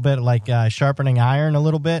that's a little bit like sharpening iron a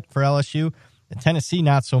little bit for LSU. Tennessee,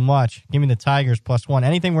 not so much. Give me the Tigers +1.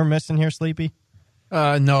 Anything we're missing here, Sleepy?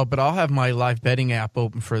 No, but I'll have my live betting app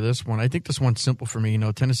open for this one. I think this one's simple for me.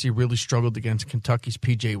 Tennessee really struggled against Kentucky's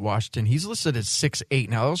P.J. Washington. He's listed as 6'8".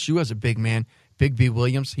 Now, LSU has a big man, Big B.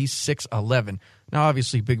 Williams. He's 6'11". Now,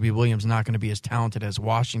 obviously, Big B. Williams not going to be as talented as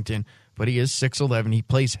Washington, but he is 6'11". He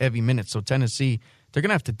plays heavy minutes. So Tennessee, they're going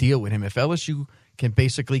to have to deal with him. If LSU can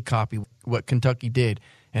basically copy what Kentucky did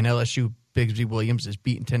and LSU, Big B. Williams is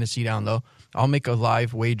beating Tennessee down low, I'll make a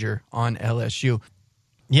live wager on LSU.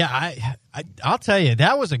 Yeah, I'll tell you,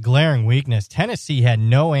 that was a glaring weakness. Tennessee had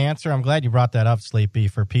no answer. I'm glad you brought that up, Sleepy,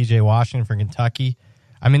 for P.J. Washington for Kentucky.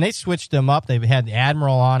 I mean, they switched him up. They had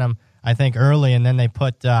Admiral on him, I think, early, and then they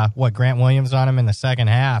put, Grant Williams on him in the second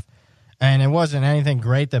half. And it wasn't anything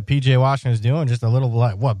great that P.J. Washington was doing, just a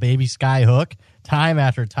little, baby sky hook, time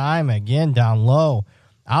after time, again, down low.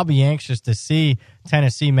 I'll be anxious to see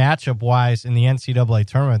Tennessee matchup-wise in the NCAA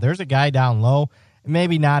tournament. There's a guy down low,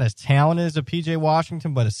 maybe not as talented as a P.J.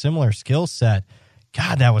 Washington, but a similar skill set.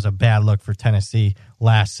 God, that was a bad look for Tennessee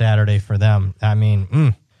last Saturday for them. I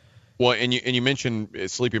mean, Well, and you mentioned,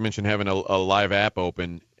 Sleepy mentioned having a live app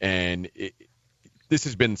open, and this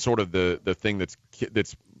has been sort of the thing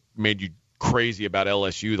that's made you crazy about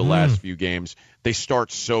LSU the last few games. They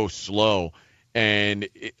start so slow, and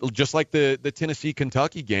just like the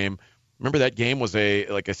Tennessee-Kentucky game, remember that game was a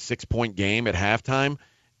 6-point game at halftime?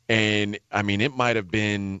 And, I mean, it might have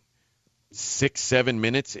been 6-7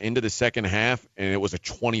 minutes into the second half, and it was a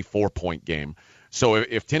 24-point game. So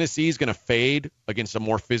if Tennessee is going to fade against a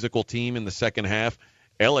more physical team in the second half,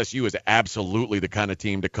 LSU is absolutely the kind of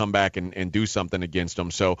team to come back and do something against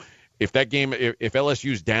them. So if that game, if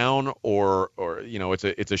LSU's down or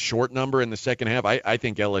it's a short number in the second half, I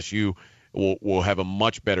think LSU will have a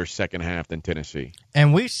much better second half than Tennessee.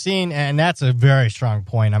 And we've seen, and that's a very strong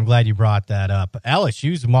point. I'm glad you brought that up.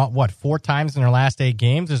 LSU's, 4 times in their last 8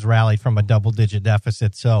 games has rallied from a double-digit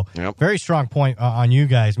deficit. So Very strong point on you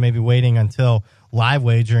guys, maybe waiting until live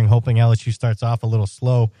wagering, hoping LSU starts off a little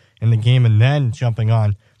slow in the game and then jumping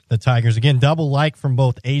on the Tigers. Again, double like from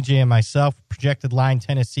both AJ and myself. Projected line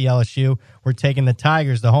Tennessee, LSU. We're taking the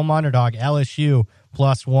Tigers, the home underdog, LSU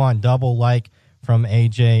 +1. Double like from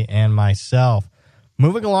AJ and myself.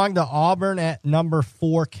 Moving along to Auburn at number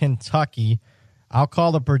 4, Kentucky. I'll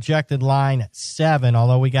call the projected line 7,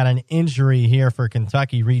 although we got an injury here for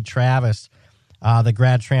Kentucky. Reed Travis, the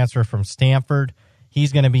grad transfer from Stanford.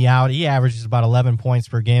 He's going to be out. He averages about 11 points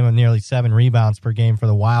per game and nearly 7 rebounds per game for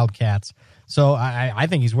the Wildcats. So I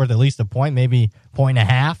think he's worth at least a point, maybe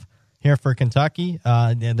 1.5 here for Kentucky.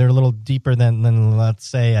 They're a little deeper than let's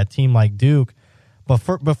say, a team like Duke.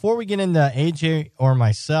 But before we get into AJ or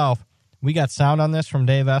myself, we got sound on this from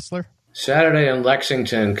Dave Essler. Saturday in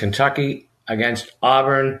Lexington, Kentucky against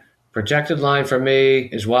Auburn. Projected line for me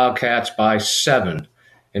is Wildcats by 7.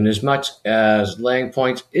 And as much as laying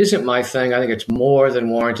points isn't my thing, I think it's more than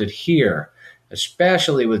warranted here,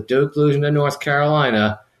 especially with Duke losing to North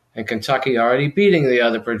Carolina and Kentucky already beating the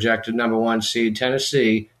other projected number 1 seed,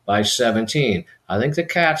 Tennessee, by 17. I think the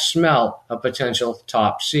Cats smell a potential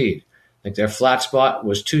top seed. I think their flat spot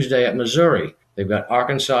was Tuesday at Missouri. They've got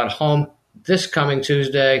Arkansas at home this coming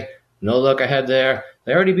Tuesday. No look ahead there.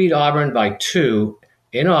 They already beat Auburn by 2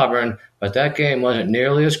 in Auburn, but that game wasn't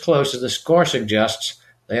nearly as close as the score suggests.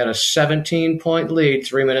 They had a 17-point lead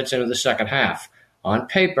 3 minutes into the second half. On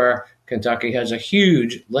paper, Kentucky has a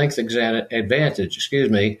huge length advantage,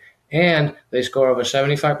 and they score over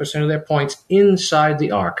 75% of their points inside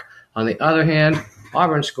the arc. On the other hand,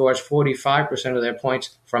 Auburn scores 45% of their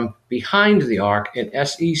points from behind the arc in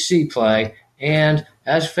SEC play, and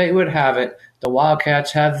as fate would have it, the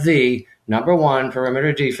Wildcats have the number 1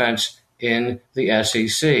 perimeter defense in the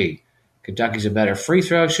SEC. Kentucky's a better free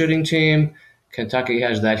throw shooting team. Kentucky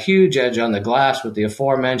has that huge edge on the glass with the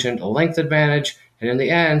aforementioned length advantage, and in the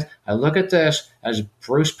end, I look at this as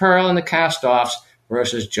Bruce Pearl and the Castoffs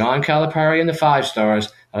versus John Calipari and the Five Stars.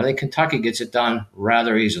 I think Kentucky gets it done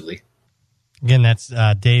rather easily. Again, that's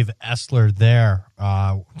Dave Essler there.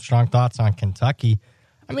 Strong thoughts on Kentucky.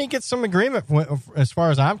 I mean, get some agreement as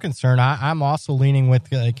far as I'm concerned. I'm also leaning with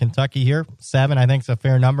Kentucky here. 7, I think, is a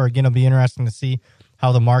fair number. Again, it'll be interesting to see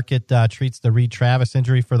how the market treats the Reed Travis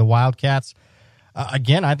injury for the Wildcats.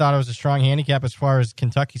 Again, I thought it was a strong handicap as far as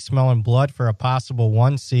Kentucky smelling blood for a possible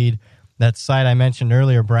 1 seed. That site I mentioned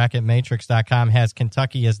earlier, bracketmatrix.com, has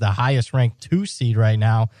Kentucky as the highest-ranked 2 seed right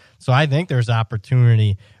now. So I think there's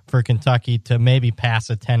opportunity for Kentucky to maybe pass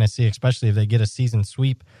a Tennessee, especially if they get a season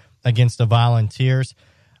sweep against the Volunteers.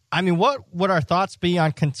 I mean, what would our thoughts be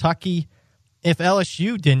on Kentucky if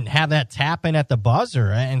LSU didn't have that tap in at the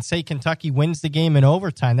buzzer and say Kentucky wins the game in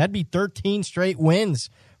overtime. That'd be 13 straight wins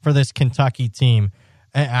for this Kentucky team.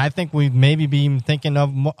 And I think we've maybe been thinking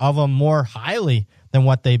of them more highly than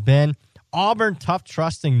what they've been. Auburn, tough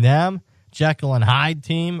trusting them. Jekyll and Hyde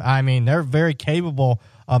team. I mean, they're very capable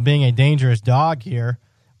of being a dangerous dog here.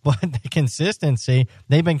 But the consistency,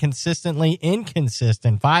 they've been consistently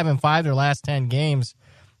inconsistent. 5-5 their last 10 games.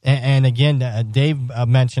 And again, Dave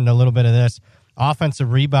mentioned a little bit of this.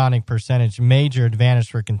 Offensive rebounding percentage, major advantage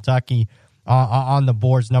for Kentucky on the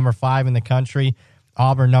boards, number 5 in the country.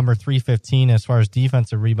 Auburn, number 315 as far as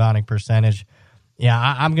defensive rebounding percentage. Yeah,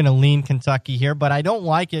 I'm going to lean Kentucky here, but I don't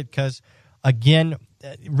like it because, again,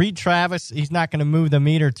 Reed Travis, he's not going to move the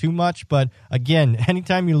meter too much. But, again,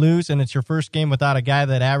 anytime you lose and it's your first game without a guy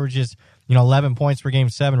that averages 11 points per game,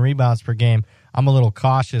 7 rebounds per game, I'm a little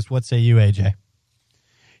cautious. What say you, AJ?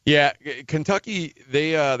 Yeah, Kentucky,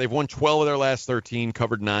 they've won 12 of their last 13,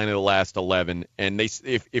 covered 9 of the last 11, and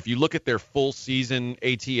if you look at their full season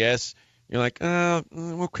ATS, you're like,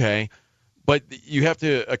 okay, but you have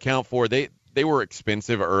to account for they were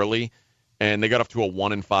expensive early, and they got off to a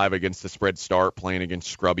 1-5 against the spread start, playing against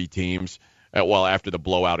scrubby teams. After the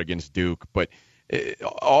blowout against Duke, but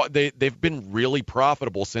they've been really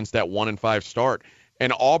profitable since that 1-5 start.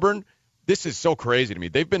 And Auburn, this is so crazy to me.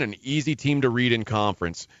 They've been an easy team to read in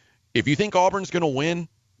conference. If you think Auburn's going to win,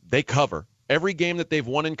 they cover. Every game that they've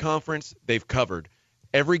won in conference, they've covered.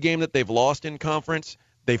 Every game that they've lost in conference,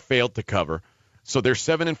 they failed to cover. So they're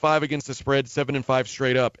 7-5 against the spread, 7-5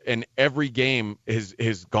 straight up, and every game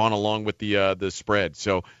has gone along with the spread.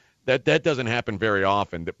 So that doesn't happen very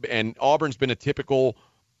often. And Auburn's been a typical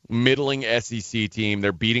middling SEC team.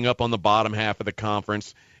 They're beating up on the bottom half of the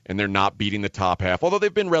conference, and they're not beating the top half, although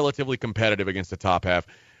they've been relatively competitive against the top half.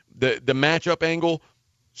 The matchup angle,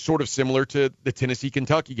 sort of similar to the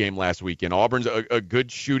Tennessee-Kentucky game last weekend. Auburn's a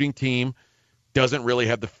good shooting team, doesn't really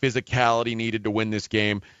have the physicality needed to win this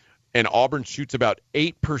game, and Auburn shoots about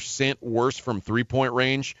 8% worse from three-point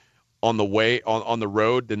range on the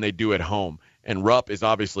road than they do at home. And Rupp is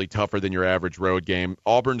obviously tougher than your average road game.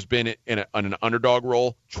 Auburn's been in an underdog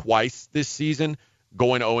role twice this season,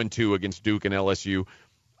 going 0-2 against Duke and LSU.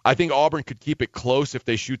 I think Auburn could keep it close if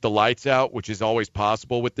they shoot the lights out, which is always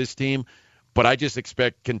possible with this team. But I just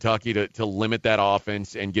expect Kentucky to limit that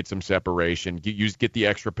offense and get some separation, get the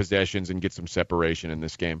extra possessions and get some separation in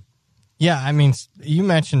this game. Yeah, I mean, you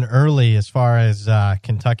mentioned early as far as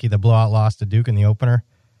Kentucky, the blowout loss to Duke in the opener.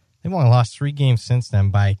 They've only lost 3 games since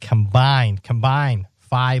then by combined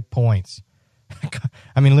 5 points.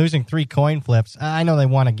 I mean, losing 3 coin flips. I know they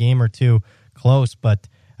won a game or two close, but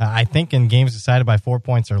I think in games decided by 4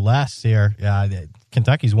 points or less here,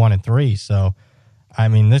 Kentucky's 1-3. So, I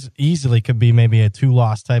mean, this easily could be maybe a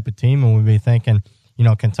 2-loss type of team, and we'd be thinking,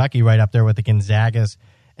 Kentucky right up there with the Gonzagas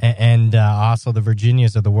and also the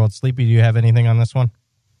Virginias of the world. Sleepy, do you have anything on this one?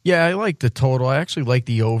 Yeah, I like the total. I actually like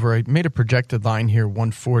the over. I made a projected line here,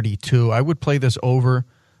 142. I would play this over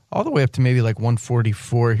all the way up to maybe like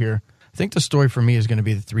 144 here. I think the story for me is going to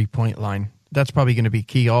be the 3-point line. That's probably going to be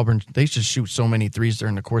key. Auburn, they just shoot so many threes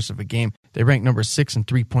during the course of a game. They rank number 6 in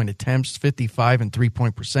 3-point attempts, 55 in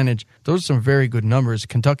 3-point percentage. Those are some very good numbers.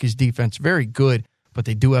 Kentucky's defense, very good, but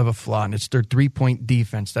they do have a flaw, and it's their 3-point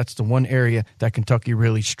defense. That's the one area that Kentucky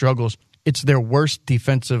really struggles. It's their worst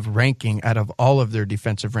defensive ranking out of all of their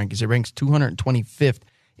defensive rankings. It ranks 225th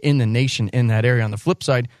in the nation in that area. On the flip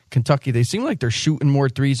side, Kentucky, they seem like they're shooting more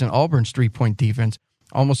threes than Auburn's 3-point defense,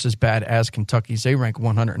 almost as bad as Kentucky's. They rank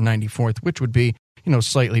 194th, which would be,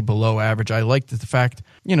 slightly below average. I like the fact,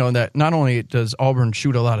 that not only does Auburn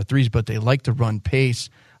shoot a lot of threes, but they like to run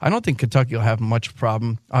pace. I don't think Kentucky will have much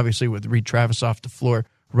problem, obviously, with Reed Travis off the floor,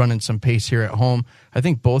 running some pace here at home. I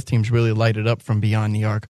think both teams really light it up from beyond the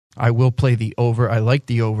arc. I will play the over. I like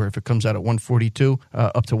the over if it comes out at 142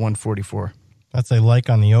 up to 144. That's a like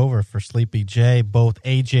on the over for Sleepy J. Both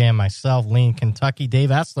AJ and myself lean Kentucky. Dave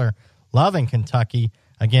Essler loving Kentucky.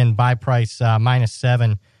 Again, buy price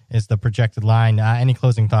 -7 is the projected line. Any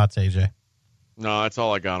closing thoughts, AJ? No, that's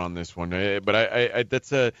all I got on this one. But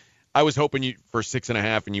I was hoping for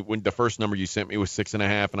 6.5, and when the first number you sent me was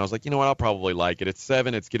 6.5, and I was like, you know what, I'll probably like it. It's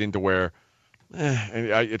 7. It's getting to where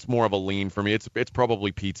it's more of a lean for me. It's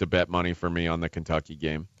probably pizza bet money for me on the Kentucky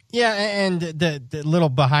game. Yeah, and the little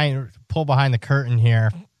pull behind the curtain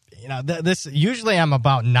here. This usually I'm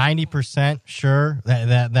about 90% sure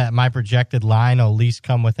that my projected line will at least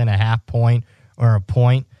come within a half point or a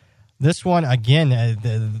point. This one, again,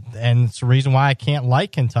 and it's the reason why I can't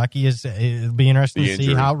like Kentucky is it'll be interesting to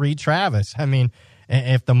see how Reed Travis. I mean,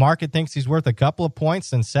 if the market thinks he's worth a couple of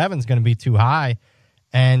points, then 7's going to be too high.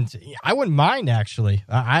 And I wouldn't mind, actually.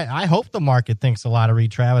 I hope the market thinks a lot of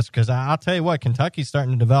Reed Travis, because I'll tell you what, Kentucky's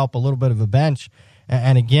starting to develop a little bit of a bench.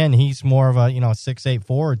 And again, he's more of a 6'8"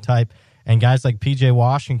 forward type. And guys like P.J.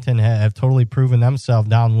 Washington have totally proven themselves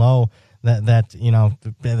down low that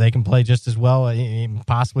they can play just as well,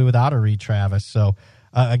 possibly without a Reed Travis. So,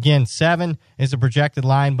 again, 7 is a projected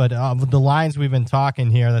line, but the lines we've been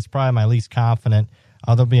talking here, that's probably my least confident.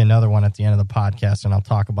 There'll be another one at the end of the podcast, and I'll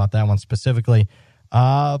talk about that one specifically.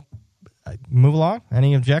 Move along.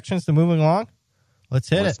 Any objections to moving along? Let's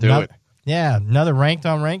hit Let's it. do it. Yeah, another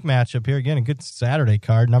ranked-on-ranked matchup here. Again, a good Saturday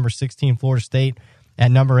card. Number 16, Florida State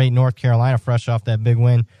at number 8, North Carolina, fresh off that big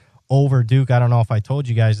win over Duke. I don't know if I told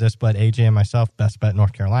you guys this, but AJ and myself, best bet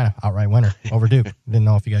North Carolina, outright winner over Duke. Didn't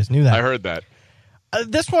know if you guys knew that. I heard that.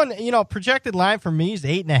 This one, projected line for me is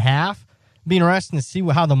 8.5. Be interesting to see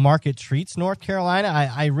how the market treats North Carolina.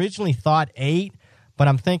 I originally thought 8, but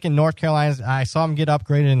I'm thinking North Carolina, I saw them get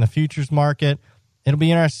upgraded in the futures market. It'll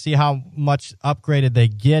be interesting to see how much upgraded they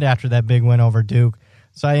get after that big win over Duke.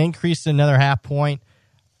 So I increased another half point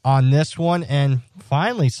on this one. And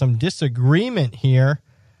finally, some disagreement here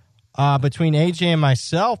between AJ and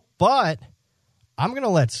myself, but I'm going to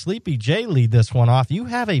let Sleepy J lead this one off. You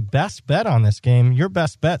have a best bet on this game. Your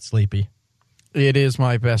best bet, Sleepy. It is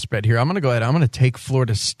my best bet here. I'm going to go ahead. I'm going to take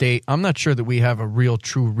Florida State. I'm not sure that we have a real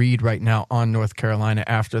true read right now on North Carolina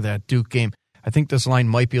after that Duke game. I think this line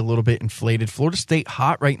might be a little bit inflated. Florida State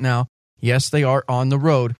hot right now. Yes, they are on the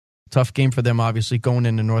road. Tough game for them, obviously, going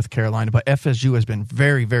into North Carolina. But FSU has been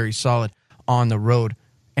very, very solid on the road,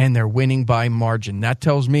 and they're winning by margin. That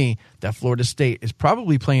tells me that Florida State is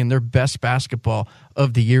probably playing their best basketball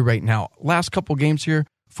of the year right now. Last couple games here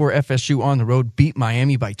for FSU on the road, beat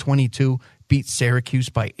Miami by 22, beat Syracuse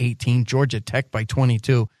by 18, Georgia Tech by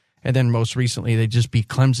 22, and then most recently they just beat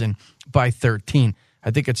Clemson by 13. I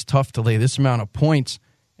think it's tough to lay this amount of points.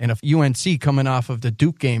 And if UNC coming off of the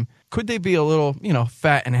Duke game, could they be a little,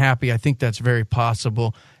 fat and happy? I think that's very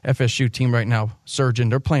possible. FSU team right now, surging.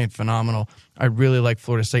 They're playing phenomenal. I really like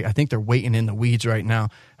Florida State. I think they're waiting in the weeds right now.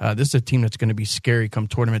 This is a team that's going to be scary come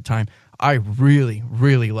tournament time. I really,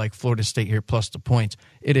 really like Florida State here plus the points.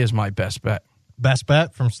 It is my best bet. Best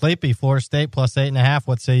bet from Sleepy, Florida State plus 8.5.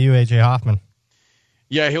 What say you, AJ Hoffman?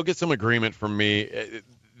 Yeah, he'll get some agreement from me.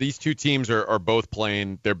 These two teams are both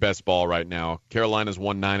playing their best ball right now. Carolina's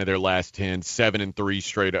won 9 of their last 10, 7-3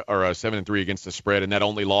 straight, or 7-3 against the spread, and that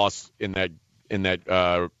only loss in that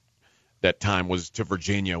time was to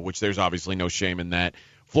Virginia, which there's obviously no shame in that.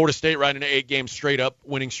 Florida State riding an 8-game straight up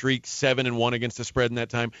winning streak, 7-1 against the spread in that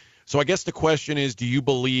time. So I guess the question is, do you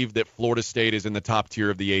believe that Florida State is in the top tier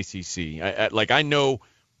of the ACC? I know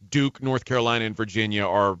Duke, North Carolina, and Virginia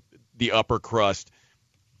are the upper crust.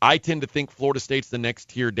 I tend to think Florida State's the next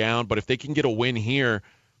tier down, but if they can get a win here,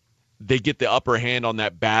 they get the upper hand on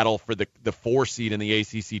that battle for the 4 seed in the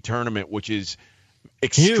ACC tournament, which is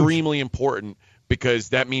extremely important because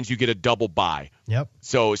that means you get a double bye. Yep.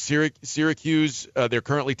 So Syracuse, they're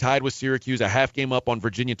currently tied with Syracuse, a half game up on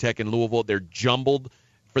Virginia Tech and Louisville. They're jumbled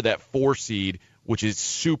for that 4 seed, which is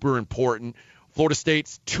super important. Florida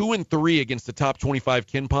State's 2-3 against the top 25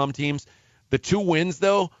 KenPom teams. The 2 wins,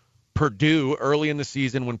 though, Purdue early in the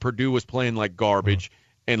season when Purdue was playing like garbage,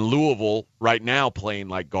 and Louisville right now playing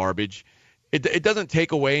like garbage. It doesn't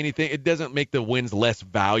take away anything. It doesn't make the wins less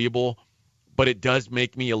valuable, but it does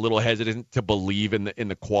make me a little hesitant to believe in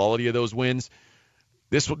the quality of those wins.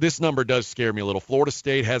 This number does scare me a little. Florida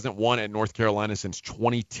State hasn't won at North Carolina since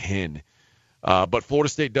 2010. But Florida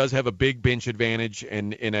State does have a big bench advantage,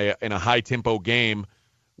 and in a high tempo game,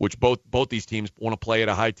 which both these teams want to play at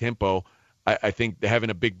a high tempo. I think having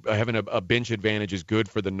a bench advantage is good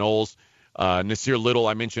for the Noles. Nasir Little,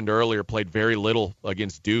 I mentioned earlier, played very little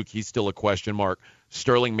against Duke. He's still a question mark.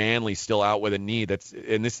 Sterling Manley still out with a knee. This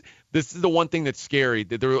is the one thing that's scary.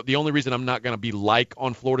 The only reason I'm not going to be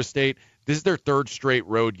on Florida State. This is their 3rd straight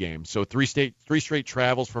road game. So 3 straight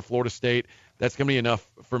travels for Florida State. That's going to be enough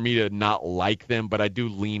for me to not like them, but I do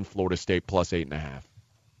lean Florida State plus 8.5.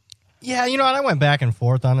 Yeah, I went back and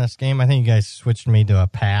forth on this game. I think you guys switched me to a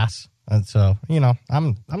pass. And so,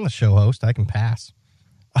 I'm the show host. I can pass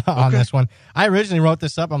on this one. I originally wrote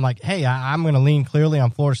this up. I'm like, hey, I'm going to lean clearly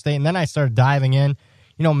on Florida State. And then I started diving in,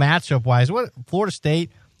 matchup-wise. Florida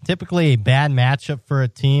State, typically a bad matchup for a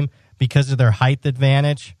team because of their height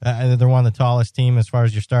advantage. They're one of the tallest teams as far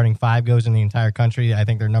as your starting 5 goes in the entire country. I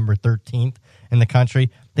think they're number 13th in the country.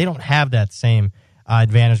 They don't have that same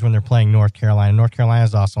advantage when they're playing North Carolina. North Carolina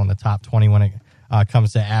is also in the top 20 when it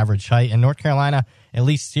comes to average height. And North Carolina, at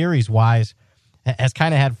least series-wise, has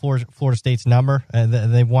kind of had Florida State's number.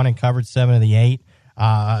 They've won and covered 7 of the 8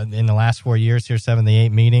 in the last 4 years here, 7 of the 8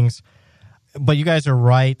 meetings. But you guys are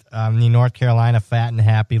right. The North Carolina fat and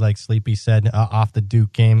happy, like Sleepy said, off the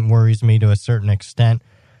Duke game worries me to a certain extent.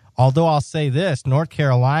 Although I'll say this, North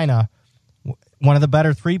Carolina, one of the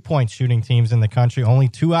better three-point shooting teams in the country, only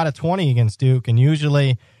 2 out of 20 against Duke. And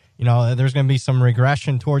usually, there's going to be some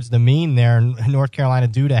regression towards the mean there. And North Carolina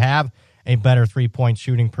due to have a better three-point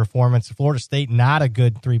shooting performance. Florida State, not a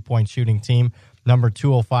good three-point shooting team, number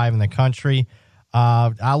 205 in the country.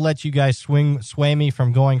 I'll let you guys sway me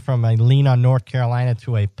from going from a lean on North Carolina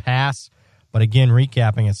to a pass. But again,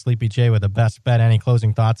 recapping it, Sleepy J with the best bet. Any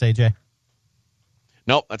closing thoughts, AJ?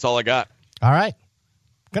 Nope, that's all I got. All right.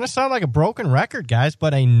 Going to sound like a broken record, guys,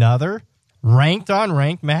 but another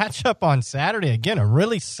ranked-on-ranked matchup on Saturday. Again, a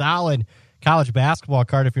really solid college basketball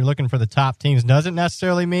card if you're looking for the top teams. Doesn't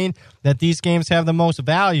necessarily mean that these games have the most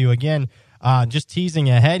value. Again, just teasing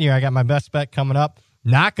ahead here, I got my best bet coming up.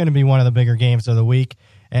 Not going to be one of the bigger games of the week.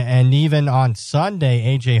 And even on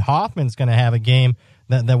Sunday, A.J. Hoffman's going to have a game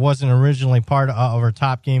that wasn't originally part of our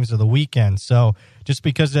top games of the weekend. So just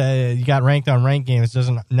because you got ranked-on-ranked games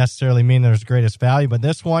doesn't necessarily mean there's greatest value. But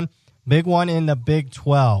this one, big one in the Big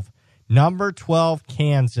 12. Number 12,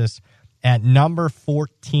 Kansas, at number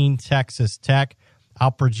 14, Texas Tech.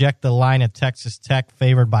 I'll project the line at Texas Tech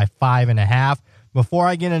favored by 5.5. Before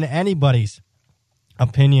I get into anybody's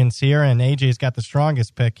opinions here, and AJ's got the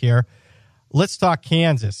strongest pick here, let's talk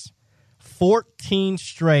Kansas. 14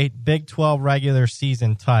 straight Big 12 regular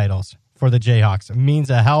season titles for the Jayhawks. It means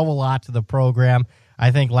a hell of a lot to the program. I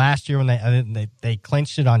think last year when they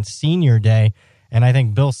clinched it on Senior Day, and I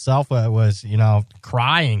think Bill Self was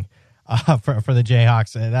crying for the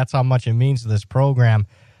Jayhawks. That's how much it means to this program.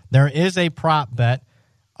 There is a prop bet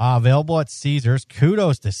available at Caesars.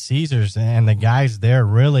 Kudos to Caesars and the guys there,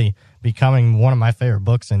 really becoming one of my favorite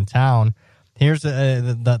books in town. Here's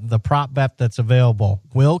the prop bet that's available.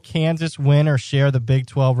 Will Kansas win or share the Big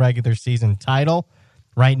 12 regular season title?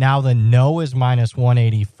 Right now, the no is minus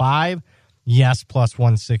 185. Yes, plus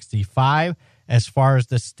 165. As far as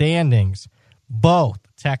the standings, both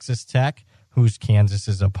Texas Tech, who's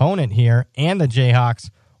Kansas's opponent here, and the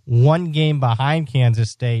Jayhawks, one game behind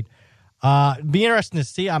Kansas State. Be interesting to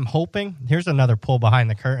see. I'm hoping, here's another pull behind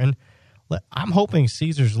the curtain. I'm hoping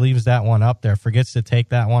Caesars leaves that one up there, forgets to take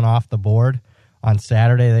that one off the board on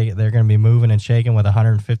Saturday. They're going to be moving and shaking with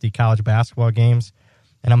 150 college basketball games.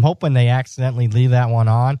 And I'm hoping they accidentally leave that one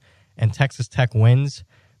on and Texas Tech wins,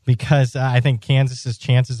 because I think Kansas's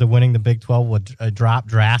chances of winning the Big 12 would drop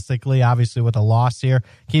drastically, obviously, with a loss here.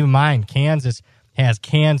 Keep in mind, Kansas has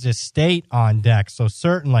Kansas State on deck, so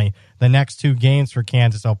certainly the next 2 games for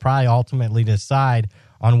Kansas will probably ultimately decide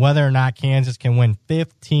on whether or not Kansas can win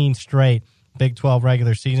 15 straight Big 12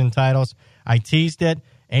 regular season titles. I teased it.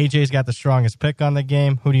 AJ's got the strongest pick on the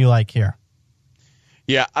game. Who do you like here?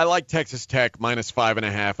 Yeah, I like Texas Tech minus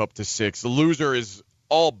 5.5 up to 6. The loser is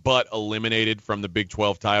all but eliminated from the Big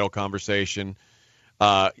 12 title conversation.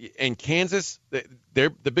 And Kansas,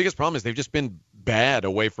 the biggest problem is they've just been bad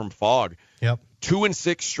away from Fog. Yep.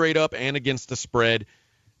 2-6 straight up and against the spread.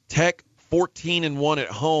 Tech 14-1 at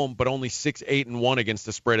home, but only 6-8-1 against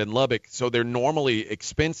the spread in Lubbock. So they're normally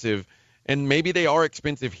expensive, and maybe they are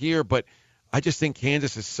expensive here, but I just think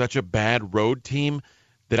Kansas is such a bad road team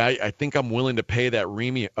that I think I'm willing to pay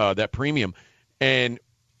that premium. And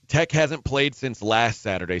Tech hasn't played since last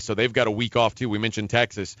Saturday, so they've got a week off too. We mentioned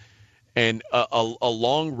Texas. And a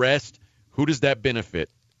long rest, who does that benefit?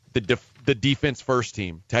 The defense first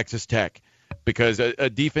team, Texas Tech. Because a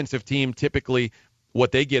defensive team, typically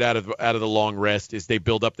what they get out of the long rest is they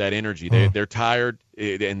build up that energy. They're tired,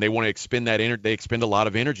 and they want to expend that energy. They expend a lot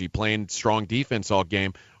of energy playing strong defense all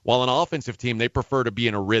game. While an offensive team, they prefer to be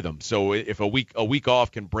in a rhythm. So if a week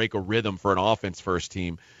off can break a rhythm for an offense first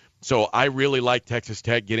team. So I really like Texas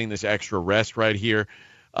Tech getting this extra rest right here.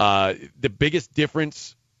 The biggest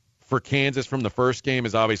difference for Kansas from the first game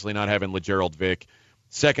is obviously not having LeGerald Vick.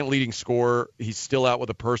 Second leading scorer, he's still out with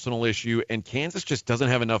a personal issue, and Kansas just doesn't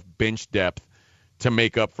have enough bench depth to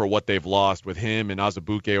make up for what they've lost with him and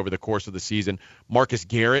Azubuike over the course of the season. Marcus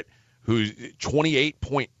Garrett, who's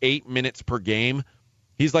 28.8 minutes per game,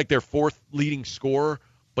 he's like their 4th leading scorer,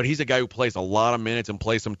 but he's a guy who plays a lot of minutes and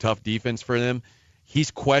plays some tough defense for them.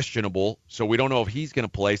 He's questionable, so we don't know if he's going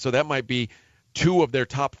to play. So that might be 2 of their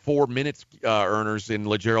top 4 minutes earners in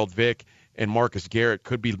LeGerald Vick and Marcus Garrett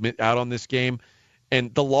could be out on this game.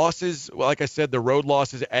 And the losses, well, like I said, the road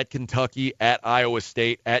losses at Kentucky, at Iowa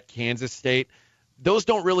State, at Kansas State, those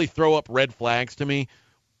don't really throw up red flags to me.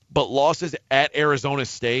 But losses at Arizona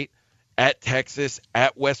State, at Texas,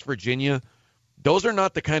 at West Virginia, those are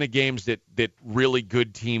not the kind of games that really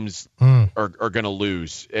good teams are going to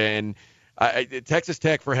lose. And Texas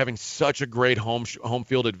Tech, for having such a great home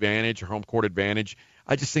field advantage or home court advantage,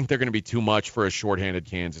 I just think they're going to be too much for a shorthanded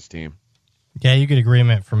Kansas team. Yeah, you get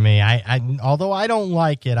agreement from me. Although I don't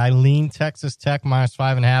like it, I lean Texas Tech minus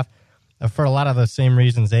 5.5 for a lot of the same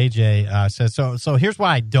reasons AJ says. So here's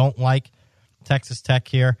why I don't like Texas Tech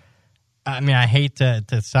here. I mean, I hate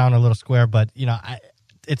to sound a little square, but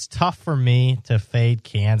it's tough for me to fade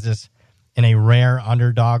Kansas in a rare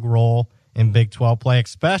underdog role in Big 12 play,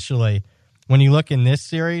 especially when you look in this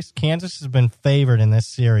series. Kansas has been favored in this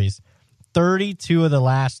series 32 of the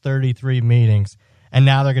last 33 meetings, and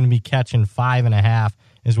now they're going to be catching 5.5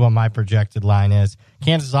 is what my projected line is.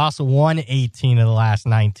 Kansas also won 18 of the last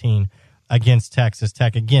 19 against Texas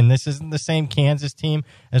Tech. Again, this isn't the same Kansas team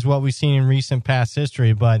as what we've seen in recent past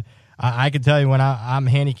history, but I can tell you when I'm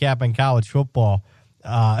handicapping college football,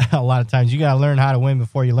 a lot of times you got to learn how to win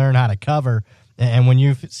before you learn how to cover. And when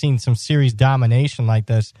you've seen some series domination like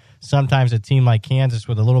this, sometimes a team like Kansas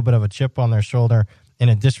with a little bit of a chip on their shoulder in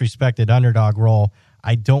a disrespected underdog role,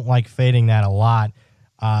 I don't like fading that a lot.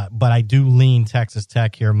 But I do lean Texas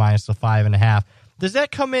Tech here minus the 5.5. Does that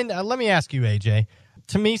come in? Let me ask you, AJ.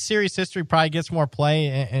 To me, series history probably gets more play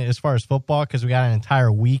as far as football because we got an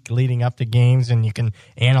entire week leading up to games, and you can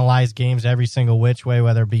analyze games every single which way,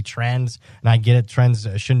 whether it be trends. And I get it, trends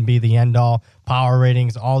shouldn't be the end-all. Power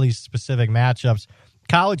ratings, all these specific matchups.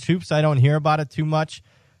 College hoops, I don't hear about it too much.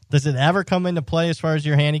 Does it ever come into play as far as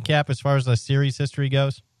your handicap, as far as the series history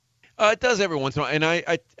goes? It does every once in a while, and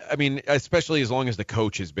I mean, especially as long as the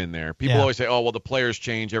coach has been there. People always say, "Oh, well, the players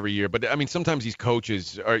change every year," but I mean, sometimes these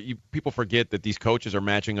coaches people forget that these coaches are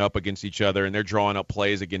matching up against each other and they're drawing up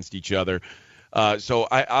plays against each other. So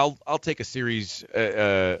I'll take a series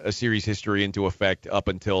history into effect up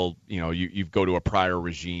until you go to a prior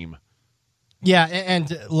regime. Yeah, and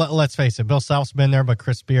let's face it, Bill Self's been there, but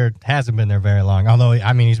Chris Beard hasn't been there very long. Although,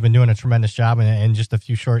 I mean, he's been doing a tremendous job in just a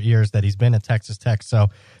few short years that he's been at Texas Tech. So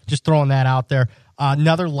just throwing that out there.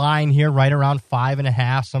 Another line here, right around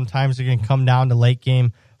 5.5. Sometimes it can come down to late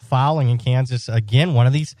game fouling in Kansas. Again, one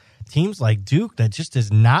of these teams like Duke that just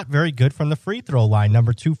is not very good from the free throw line,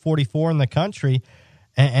 number 244 in the country.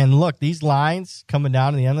 And look, these lines coming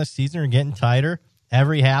down to the end of the season are getting tighter.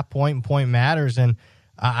 Every half point and point matters, and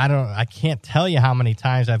I can't tell you how many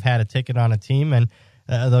times I've had a ticket on a team and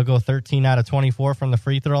they'll go 13 out of 24 from the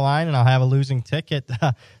free throw line and I'll have a losing ticket.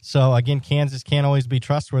 So again, Kansas can't always be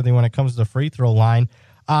trustworthy when it comes to the free throw line.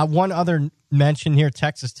 One other mention here,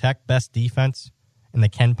 Texas Tech, best defense in the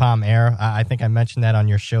KenPom era. I think I mentioned that on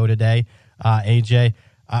your show today, AJ.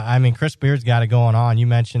 I mean, Chris Beard's got it going on. You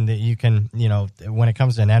mentioned that you can, when it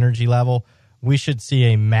comes to an energy level, we should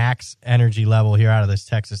see a max energy level here out of this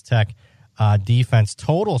Texas Tech defense.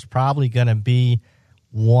 Total's probably going to be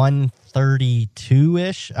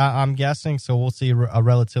 132-ish, I'm guessing. So we'll see a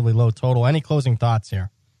relatively low total. Any closing thoughts here?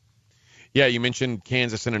 Yeah, you mentioned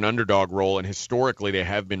Kansas in an underdog role, and historically they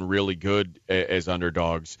have been really good as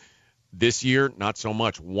underdogs. This year, not so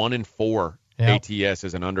much. 1-4 ATS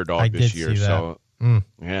as an underdog this year. So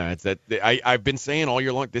yeah, it's that. I've been saying all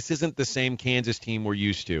year long, this isn't the same Kansas team we're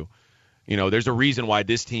used to. There's a reason why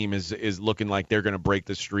this team is looking like they're going to break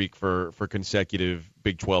the streak for consecutive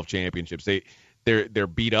Big 12 championships. They're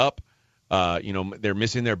beat up. They're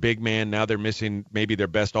missing their big man. Now they're missing maybe their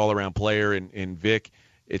best all-around player in Vic.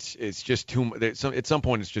 It's just too. At some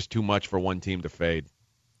point, it's just too much for one team to fade.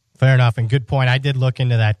 Fair enough, and good point. I did look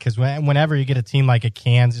into that because whenever you get a team like a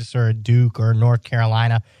Kansas or a Duke or North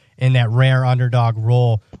Carolina in that rare underdog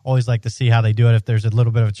role, always like to see how they do it. If there's a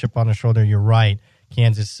little bit of a chip on the shoulder, you're right.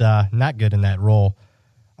 Kansas not good in that role.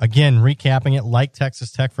 Again, recapping it, like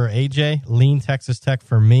Texas Tech for AJ, lean Texas Tech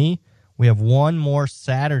for me. We have one more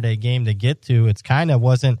Saturday game to get to. It's kind of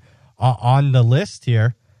wasn't on the list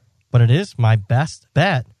here, but it is my best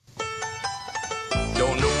bet.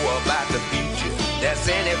 Don't know about the future, that's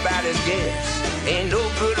anybody's guess. Ain't no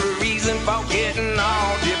good reason for getting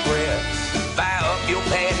all depressed. Fire up your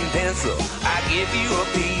pad and pencil, I give you a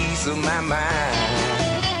piece of my mind.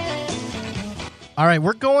 All right,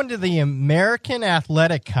 we're going to the American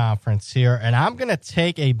Athletic Conference here, and I'm going to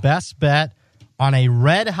take a best bet on a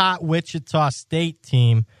red-hot Wichita State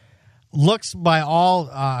team. Looks by all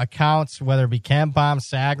accounts, whether it be KenPom,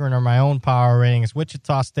 Sagarin, or my own power ratings,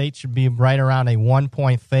 Wichita State should be right around a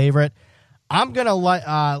 1-point favorite. I'm going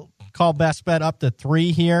to call best bet up to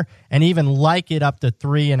 3 here and even like it up to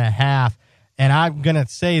 3.5. And I'm going to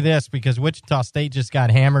say this because Wichita State just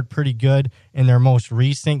got hammered pretty good in their most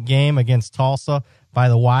recent game against Tulsa by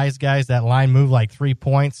the Wise guys. That line moved like 3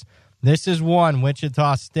 points. This is one,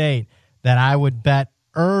 Wichita State, that I would bet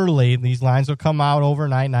early. These lines will come out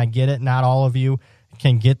overnight, and I get it. Not all of you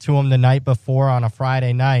can get to them the night before on a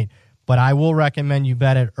Friday night. but I will recommend you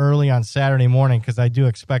bet it early on Saturday morning because I do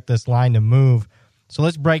expect this line to move. So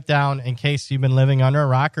let's break down, in case you've been living under a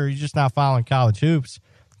rock or you're just not following college hoops,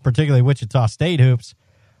 particularly Wichita State hoops.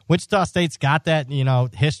 Wichita State's got that,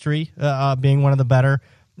 history being one of the better,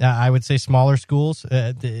 I would say, smaller schools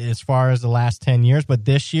as far as the last 10 years. But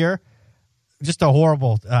this year, just a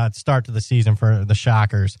horrible start to the season for the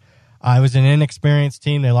Shockers. It was an inexperienced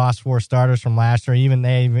team. They lost 4 starters from last year.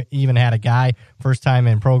 They even had a guy, first time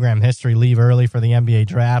in program history, leave early for the NBA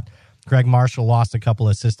draft. Greg Marshall lost a couple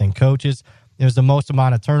assistant coaches. It was the most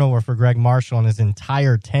amount of turnover for Greg Marshall in his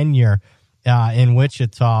entire tenure in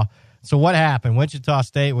Wichita. So what happened? Wichita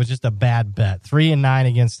State was just a bad bet. 3-9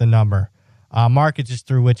 against the number. Market just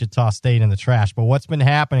threw Wichita State in the trash. But what's been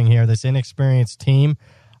happening here, this inexperienced team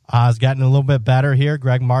has gotten a little bit better here.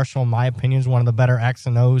 Greg Marshall, in my opinion, is one of the better X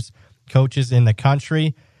and O's coaches in the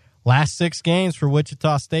country. Last 6 games for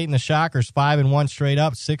Wichita State and the Shockers, 5-1 straight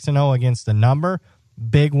up, 6-0 against the number.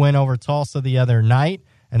 Big win over Tulsa the other night.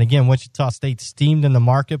 And again, Wichita State steamed in the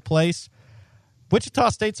marketplace. Wichita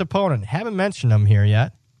State's opponent, haven't mentioned them here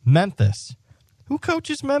yet, Memphis. Who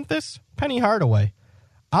coaches Memphis? Penny Hardaway.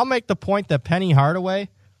 I'll make the point that Penny Hardaway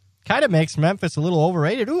kind of makes Memphis a little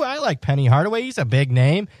overrated. Ooh, I like Penny Hardaway. He's a big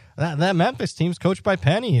name. That Memphis team's coached by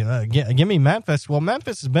Penny. Give me Memphis. Well,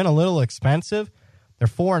 Memphis has been a little expensive. They're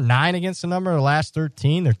 4-9 against the number of the last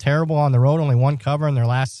 13. They're terrible on the road, only 1 cover in their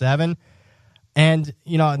last 7. And,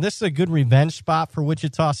 this is a good revenge spot for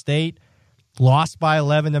Wichita State. Lost by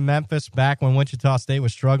 11 to Memphis back when Wichita State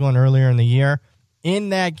was struggling earlier in the year. In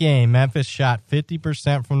that game, Memphis shot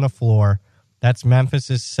 50% from the floor. That's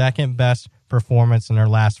Memphis' second best performance in their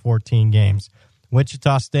last 14 games.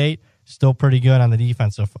 Wichita State, still pretty good on the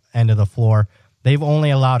defensive end of the floor. They've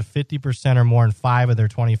only allowed 50% or more in 5 of their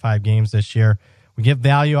 25 games this year. We get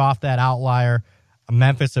value off that outlier.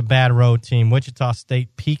 Memphis, a bad road team. Wichita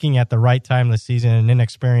State peaking at the right time of the season, an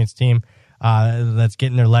inexperienced team that's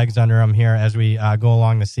getting their legs under them here as we go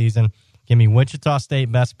along the season. Give me Wichita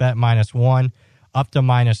State best bet -1, up to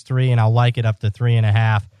 -3, and I'll like it up to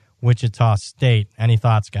 3.5. Wichita State. Any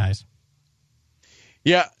thoughts, guys?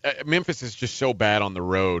 Yeah, Memphis is just so bad on the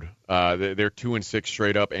road. They're 2-6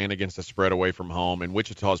 straight up and against the spread away from home, and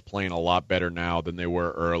Wichita's playing a lot better now than they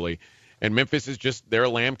were early. And Memphis is they're a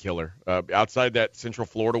lamb killer. Outside that Central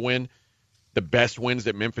Florida win, the best wins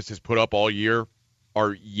that Memphis has put up all year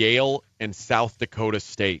are Yale and South Dakota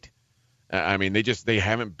State. They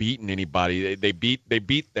haven't beaten anybody. They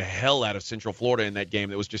beat the hell out of Central Florida in that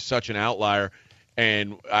game. That was just such an outlier.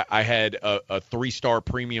 And I had a 3-star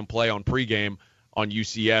premium play on pregame on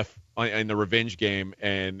UCF in the revenge game,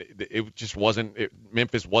 and it just wasn't.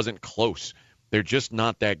 Memphis wasn't close. They're just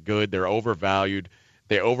not that good. They're overvalued.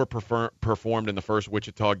 They overperformed in the first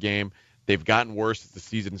Wichita game. They've gotten worse as the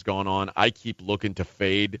season's gone on. I keep looking to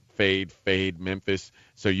fade Memphis.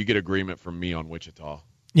 So you get agreement from me on Wichita.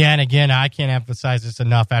 Yeah, and again, I can't emphasize this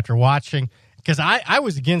enough after watching, because I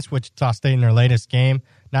was against Wichita State in their latest game.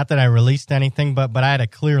 Not that I released anything, but I had a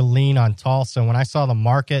clear lean on Tulsa. When I saw the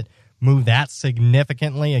market move that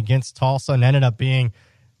significantly against Tulsa and ended up being,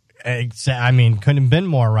 couldn't have been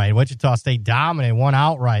more right. Wichita State dominated, won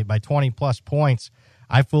outright by 20-plus points.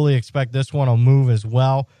 I fully expect this one will move as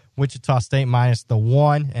well. Wichita State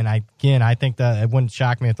 -1, and I think that it wouldn't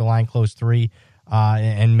shock me if the line closed 3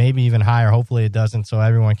 and maybe even higher. Hopefully it doesn't, so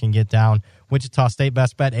everyone can get down. Wichita State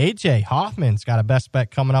best bet. A.J. Hoffman's got a best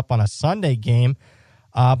bet coming up on a Sunday game.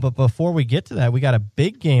 But before we get to that, we got a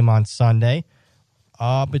big game on Sunday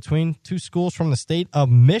between 2 schools from the state of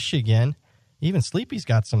Michigan. Even Sleepy's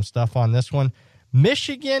got some stuff on this one.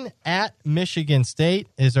 Michigan at Michigan State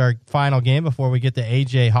is our final game before we get to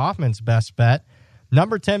A.J. Hoffman's best bet.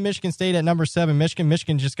 Number 10, Michigan State at number 7, Michigan.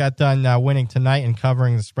 Michigan just got done winning tonight and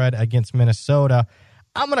covering the spread against Minnesota.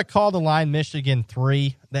 I'm going to call the line Michigan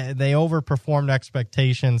 3. They overperformed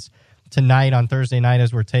expectations tonight on Thursday night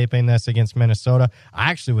as we're taping this against Minnesota.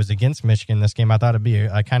 I actually was against Michigan this game. I thought it'd be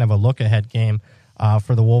a kind of a look-ahead game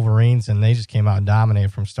for the Wolverines, and they just came out and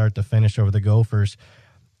dominated from start to finish over the Gophers.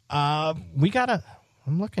 I'm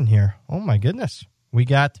looking here. Oh, my goodness. We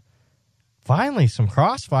got finally some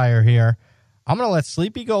crossfire here. I'm going to let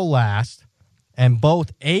Sleepy go last, and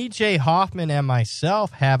both A.J. Hoffman and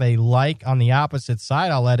myself have a like on the opposite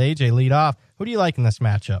side. I'll let A.J. lead off. Who do you like in this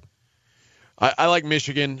matchup? I like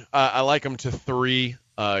Michigan. I like them to 3,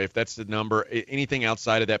 if that's the number. Anything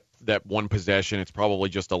outside of that one possession, it's probably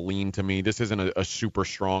just a lean to me. This isn't a super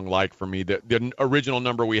strong like for me. The original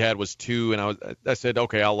number we had was 2, and I said,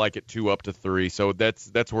 okay, I'll like it 2 up to 3. So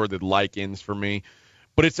that's where the like ends for me.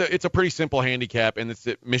 But it's a pretty simple handicap, and it's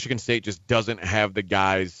that Michigan State just doesn't have the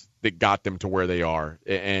guys that got them to where they are.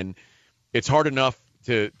 And it's hard enough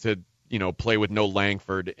to play with no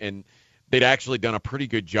Langford, and they'd actually done a pretty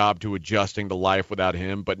good job to adjusting to life without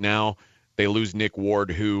him. But now they lose Nick Ward,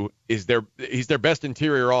 who is he's their best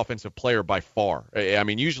interior offensive player by far. I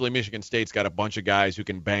mean, usually Michigan State's got a bunch of guys who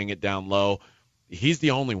can bang it down low. He's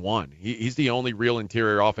the only one. He's the only real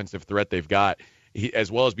interior offensive threat they've got,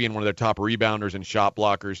 as well as being one of their top rebounders and shot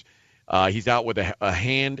blockers. He's out with a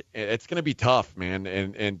hand. It's going to be tough, man.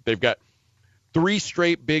 And they've got 3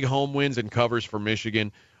 straight big home wins and covers for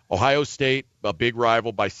Michigan. Ohio State, a big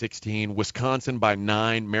rival, by 16. Wisconsin by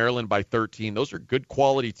 9. Maryland by 13. Those are good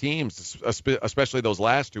quality teams, especially those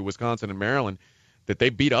last two, Wisconsin and Maryland, that they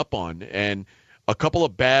beat up on. And a couple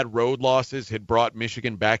of bad road losses had brought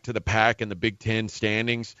Michigan back to the pack in the Big Ten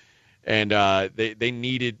standings. And they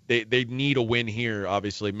need a win here.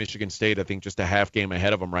 Obviously, Michigan State, I think, just a half game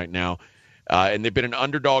ahead of them right now. And they've been an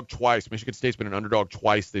underdog twice. Michigan State's been an underdog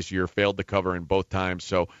twice this year, failed to cover in both times.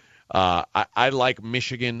 So I like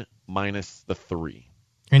Michigan minus the 3.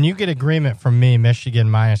 And you get agreement from me, Michigan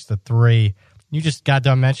minus the 3. You just got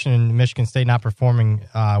done mentioning Michigan State not performing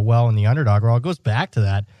well in the underdog role. It goes back to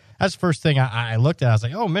that. That's the first thing I looked at. I was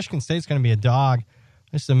like, oh, Michigan State's going to be a dog.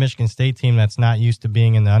 This is a Michigan State team that's not used to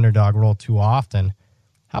being in the underdog role too often.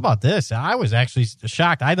 How about this? I was actually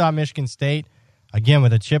shocked. I thought Michigan State, again,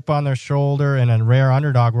 with a chip on their shoulder and a rare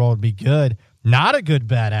underdog role would be good. Not a good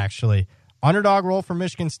bet, actually. Underdog role for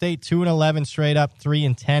Michigan State, 2-11 straight up,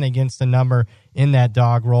 3-10 against the number in that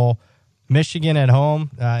dog role. Michigan at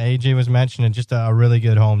home, AJ was mentioning, just a really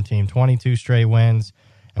good home team, 22 straight wins.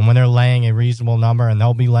 And when they're laying a reasonable number, and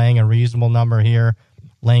they'll be laying a reasonable number here,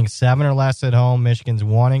 laying 7 or less at home. Michigan's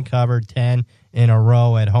won and covered 10 in a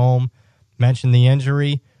row at home. Mentioned the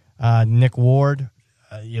injury, Nick Ward.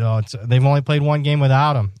 They've only played one game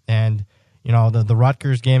without him, and the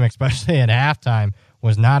Rutgers game, especially at halftime,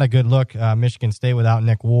 was not a good look. Michigan State without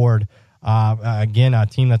Nick Ward. Again, a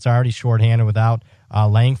team that's already shorthanded without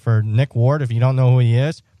Langford. Nick Ward, if you don't know who he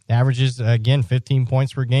is, averages, again, 15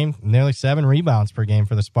 points per game, nearly 7 rebounds per game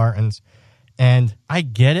for the Spartans. And I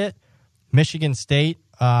get it. Michigan State,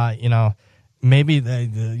 maybe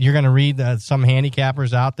you're going to read some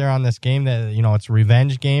handicappers out there on this game that, it's a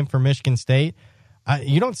revenge game for Michigan State.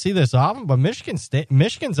 You don't see this often, but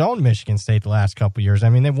Michigan's owned Michigan State the last couple of years. I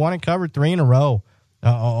mean, they've won and covered 3 in a row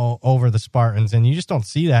over the Spartans, and you just don't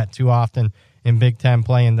see that too often in Big Ten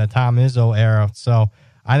play in the Tom Izzo era. So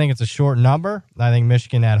I think it's a short number. I think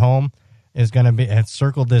Michigan at home is going to have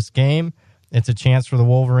circled this game. It's a chance for the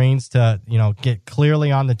Wolverines to, get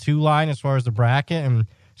clearly on the 2 line as far as the bracket and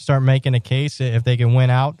start making a case if they can win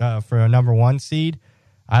out for a number 1 seed.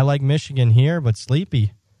 I like Michigan here, but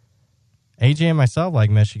sleepy. AJ and myself like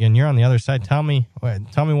Michigan. You're on the other side. Tell me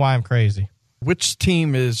why I'm crazy. Which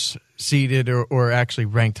team is seeded or actually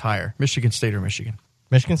ranked higher, Michigan State or Michigan?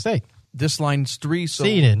 Michigan State. This line's 3. So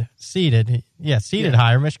Seeded. Yeah, seeded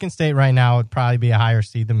higher. Michigan State right now would probably be a higher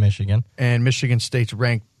seed than Michigan. And Michigan State's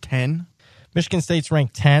ranked 10. Michigan State's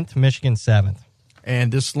ranked 10th, Michigan 7th.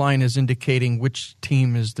 And this line is indicating which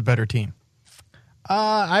team is the better team.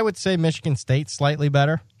 I would say Michigan State slightly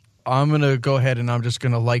better. I'm going to go ahead and I'm just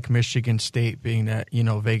going to like Michigan State, being that,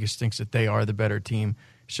 Vegas thinks that they are the better team.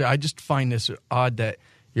 So I just find this odd that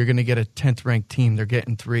you're going to get a 10th ranked team. They're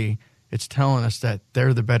getting 3. It's telling us that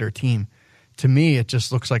they're the better team. To me, it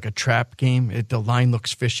just looks like a trap game. The line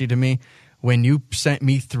looks fishy to me. When you sent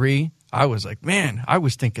me 3, I was like, man, I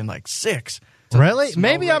was thinking like 6. Really?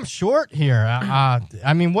 Maybe I'm short here.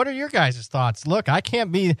 What are your guys' thoughts? Look, I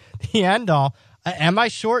can't be the end all. Am I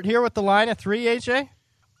short here with the line of 3, AJ?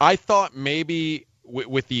 I thought maybe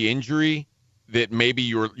with the injury that maybe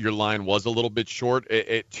your line was a little bit short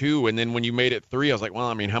at 2, and then when you made it 3, I was like, well,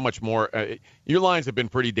 I mean, how much more? Your lines have been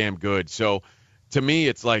pretty damn good. So to me,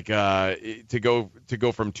 it's like to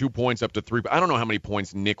go from 2 points up to 3. I don't know how many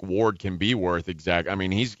points Nick Ward can be worth exactly. I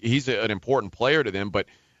mean, he's an important player to them, but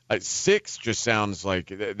 6 just sounds like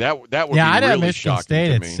that would be I'd really have Michigan shocking State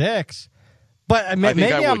to at me. 6, but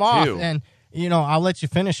maybe I'm off. Too. And I'll let you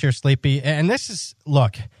finish here, Sleepy. And this is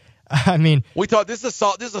look. I mean, we thought this is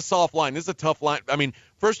a soft line. This is a tough line. I mean,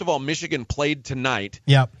 first of all, Michigan played tonight.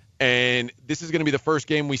 Yep. And this is going to be the first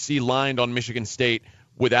game we see lined on Michigan State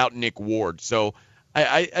without Nick Ward. So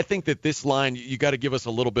I think that this line, you got to give us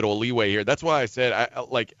a little bit of a leeway here. That's why I said,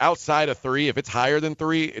 like outside of 3, if it's higher than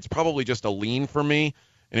 3, it's probably just a lean for me.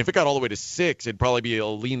 And if it got all the way to 6, it'd probably be a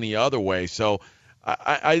lean the other way. So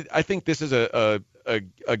I think this is a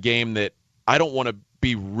game that I don't want to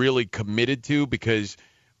be really committed to because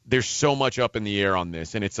there's so much up in the air on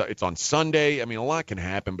this, and it's on Sunday. I mean, a lot can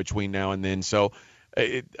happen between now and then. So,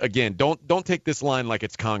 again, don't take this line like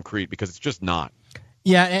it's concrete because it's just not.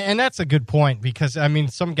 Yeah, and that's a good point because, I mean,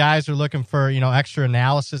 some guys are looking for, extra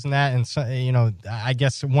analysis in that. And, so, I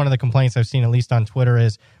guess one of the complaints I've seen, at least on Twitter,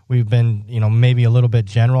 is we've been, maybe a little bit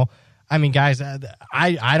general. I mean, guys,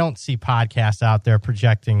 I don't see podcasts out there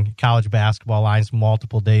projecting college basketball lines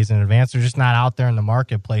multiple days in advance. They're just not out there in the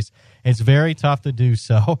marketplace. It's very tough to do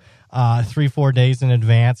so 3-4 days in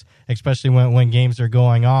advance, especially when games are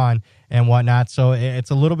going on and whatnot. So it's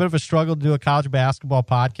a little bit of a struggle to do a college basketball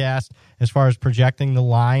podcast as far as projecting the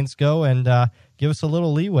lines go, and give us a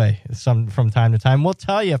little leeway from time to time. We'll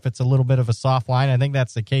tell you if it's a little bit of a soft line. I think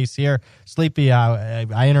that's the case here. Sleepy,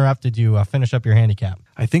 I interrupted you. Finish up your handicap.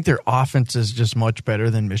 I think their offense is just much better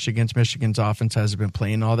than Michigan's. Michigan's offense hasn't been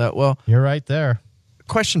playing all that well. You're right there.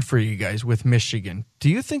 Question for you guys with Michigan. Do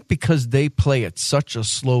you think because they play at such a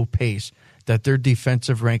slow pace that their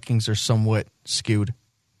defensive rankings are somewhat skewed?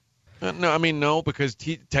 No, because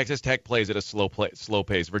Texas Tech plays at a slow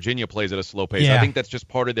pace. Virginia plays at a slow pace. Yeah. I think that's just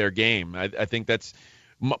part of their game. I think that's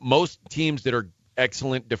most teams that are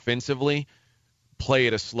excellent defensively play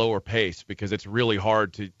at a slower pace because it's really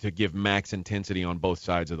hard to give max intensity on both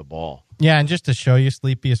sides of the ball. Yeah, and just to show you,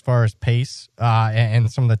 Sleepy, as far as pace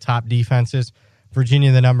and some of the top defenses,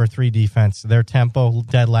 Virginia, the number 3 defense, their tempo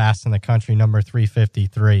dead last in the country, number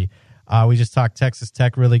 353. We just talked Texas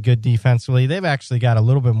Tech, really good defensively. They've actually got a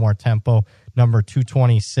little bit more tempo, number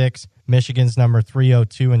 226. Michigan's number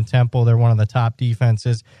 302 in tempo. They're one of the top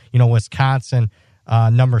defenses. Wisconsin,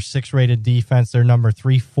 number 6 rated defense. They're number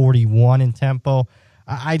 341 in tempo.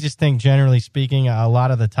 I just think, generally speaking, a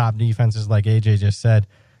lot of the top defenses, like AJ just said,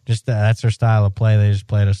 that's their style of play. They just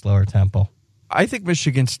play at a slower tempo. I think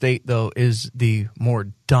Michigan State, though, is the more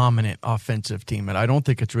dominant offensive team, and I don't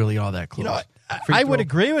think it's really all that close. I would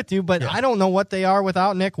agree with you, but yeah. I don't know what they are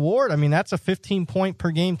without Nick Ward. I mean, that's a 15-point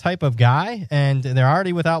per game type of guy, and they're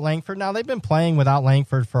already without Langford. Now, they've been playing without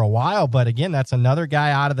Langford for a while, but again, that's another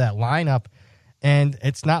guy out of that lineup, and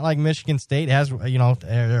it's not like Michigan State has,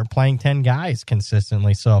 they're playing 10 guys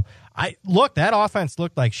consistently. So, that offense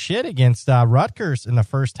looked like shit against Rutgers in the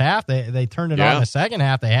first half. They turned it on in the second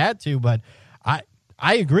half. They had to, but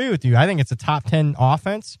I agree with you. I think it's a top 10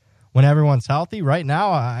 offense when everyone's healthy. Right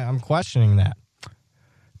now, I'm questioning that.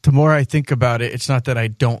 The more I think about it, it's not that I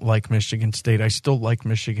don't like Michigan State. I still like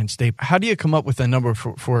Michigan State. How do you come up with a number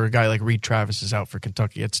for a guy like Reed Travis is out for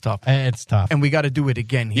Kentucky? It's tough. It's tough. And we got to do it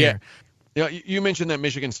again here. Yeah, you mentioned that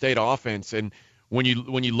Michigan State offense, and when you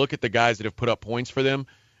look at the guys that have put up points for them,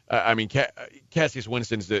 Cassius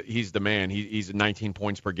Winston's he's the man. He's at 19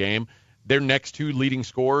 points per game. Their next 2 leading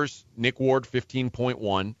scorers, Nick Ward,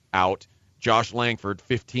 15.1, out. Josh Langford,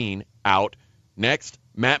 15, out. Next,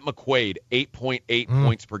 Matt McQuaid, 8.8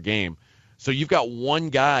 points per game. So you've got one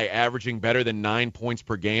guy averaging better than 9 points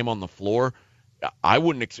per game on the floor. I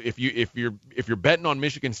wouldn't if you're betting on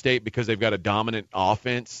Michigan State because they've got a dominant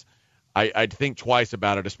offense, I'd think twice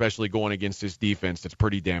about it, especially going against this defense that's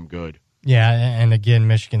pretty damn good. Yeah, and again,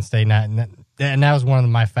 Michigan State, and that was one of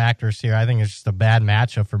my factors here. I think it's just a bad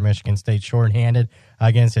matchup for Michigan State, shorthanded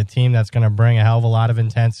against a team that's going to bring a hell of a lot of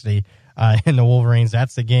intensity in the Wolverines.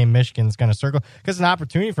 That's the game Michigan's going to circle, because it's an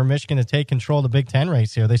opportunity for Michigan to take control of the Big Ten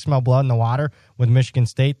race here. They smell blood in the water with Michigan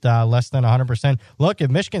State less than 100%. Look,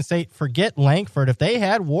 if Michigan State, forget Langford, if they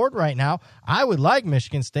had Ward right now, I would like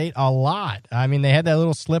Michigan State a lot. I mean, they had that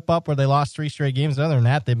little slip up where they lost 3 straight games. Other than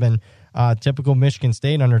that, they've been typical Michigan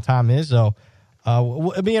State under Tom Izzo.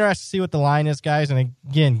 It'll be interesting to see what the line is, guys. And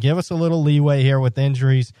again, give us a little leeway here with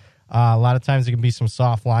injuries. A lot of times there can be some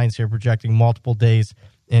soft lines here, projecting multiple days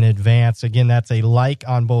in advance. Again, that's a like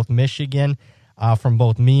on both Michigan from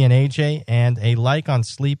both me and AJ, and a like on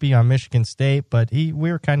Sleepy on Michigan State, but we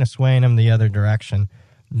were kind of swaying him the other direction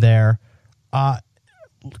there.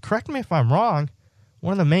 Correct me if I'm wrong,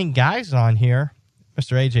 one of the main guys on here,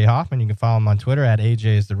 Mr. AJ Hoffman, you can follow him on Twitter at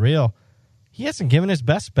AJ is the Real. He hasn't given his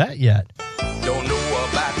best bet yet. Don't know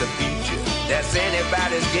about the future, that's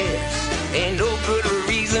anybody's guess. Ain't no good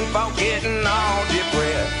reason for getting all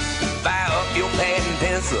depressed. Fire up your pad and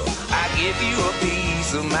pencil, I give you a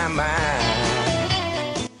piece of my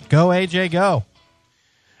mind. Go, AJ, go.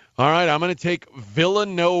 All right, I'm going to take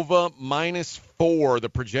Villanova -4, the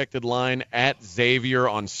projected line at Xavier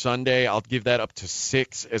on Sunday. I'll give that up to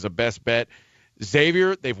 6 as a best bet.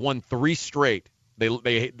 Xavier, they've won 3 straight. They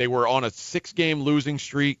were on a 6-game losing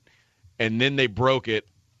streak, and then they broke it.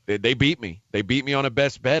 They beat me. They beat me on a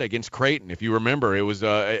best bet against Creighton. If you remember, it was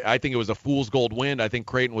I think it was a fool's gold win. I think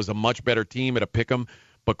Creighton was a much better team at a pick'em,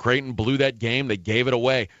 but Creighton blew that game. They gave it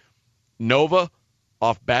away. Nova,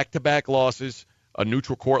 off back-to-back losses, a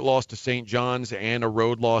neutral court loss to St. John's and a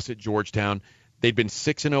road loss at Georgetown. They'd been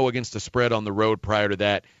 6-0 against the spread on the road prior to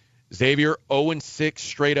that. Xavier 0-6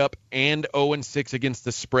 straight up and 0-6 against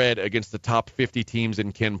the spread against the top 50 teams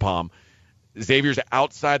in KenPom. Xavier's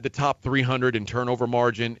outside the top 300 in turnover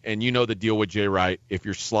margin, and you know the deal with Jay Wright. If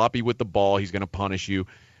you're sloppy with the ball, he's going to punish you.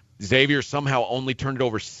 Xavier somehow only turned it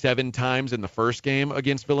over 7 times in the first game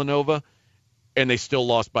against Villanova, and they still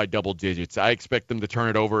lost by double digits. I expect them to turn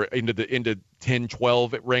it over into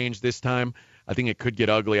 10-12 range this time. I think it could get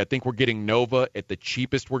ugly. I think we're getting Nova at the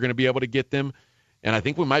cheapest we're going to be able to get them, and I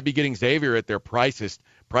think we might be getting Xavier at their priciest.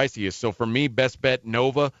 So for me, best bet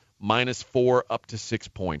Nova -4 up to 6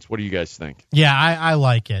 points. What do you guys think? Yeah, I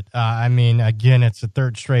like it. I mean, again, it's a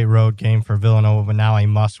third straight road game for Villanova, but now a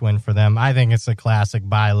must-win for them. I think it's a classic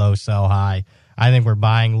buy low, sell high. I think we're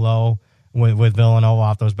buying low with Villanova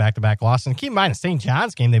off those back-to-back losses. And keep in mind, in St.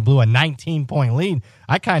 John's game, they blew a 19-point lead.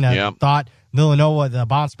 I kind of thought Villanova, the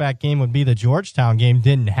bounce-back game, would be the Georgetown game.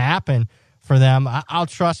 Didn't happen for them. I'll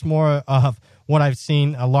trust more of what I've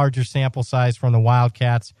seen, a larger sample size from the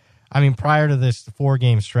Wildcats. I mean, prior to this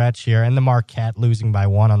 4-game stretch here, and the Marquette losing by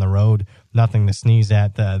 1 on the road, nothing to sneeze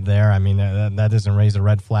at there. I mean, that doesn't raise a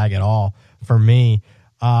red flag at all for me.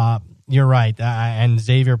 You're right. And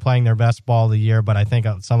Xavier playing their best ball of the year, but I think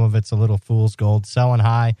some of it's a little fool's gold. Selling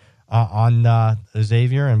high on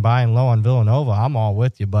Xavier and buying low on Villanova. I'm all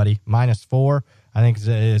with you, buddy. -4, I think,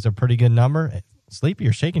 is a pretty good number. Sleepy,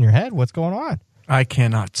 you're shaking your head. What's going on? I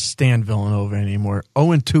cannot stand Villanova anymore.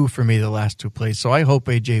 0-2 for me the last 2 plays, so I hope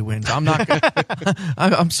AJ wins. I'm not gonna,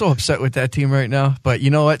 I'm so upset with that team right now. But you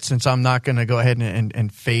know what? Since I'm not going to go ahead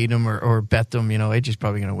and fade them or bet them, AJ's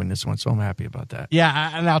probably going to win this one, so I'm happy about that.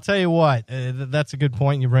 Yeah, and I'll tell you what, that's a good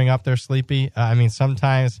point you bring up there, Sleepy. I mean,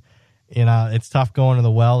 sometimes it's tough going to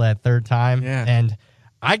the well that third time. Yeah. And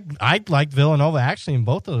I liked Villanova actually in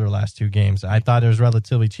both of their last 2 games. I thought it was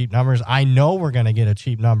relatively cheap numbers. I know we're going to get a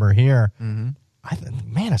cheap number here. Mm-hmm.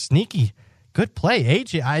 Man, a sneaky good play.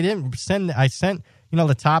 AJ, I sent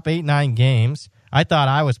the top 8-9 games. I thought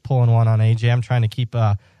I was pulling one on AJ. I'm trying to keep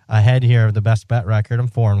ahead here of the best bet record. I'm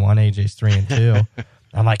 4-1. AJ's 3-2.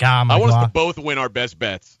 I'm like, I want us to both win our best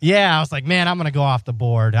bets. Yeah, I was like, man, I'm going to go off the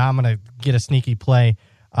board. I'm going to get a sneaky play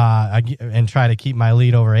and try to keep my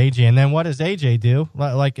lead over AJ. And then what does AJ do?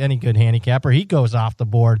 Like any good handicapper, he goes off the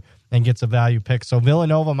board and gets a value pick. So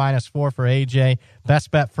Villanova -4 for AJ. Best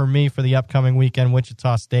bet for me for the upcoming weekend,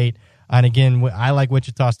 Wichita State. And again, I like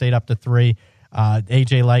Wichita State up to 3.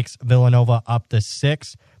 AJ likes Villanova up to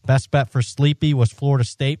 6. Best bet for Sleepy was Florida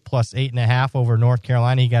State +8.5 over North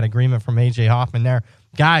Carolina. He got agreement from AJ Hoffman there.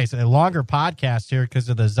 Guys, a longer podcast here because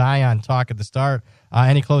of the Zion talk at the start.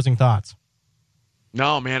 Any closing thoughts?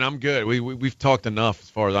 No, man, I'm good. We've talked enough as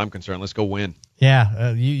far as I'm concerned. Let's go win.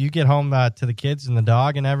 Yeah, you get home to the kids and the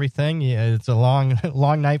dog and everything. It's a long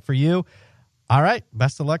night for you. All right,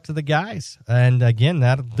 best of luck to the guys. And again,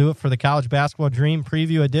 that'll do it for the College Basketball Dream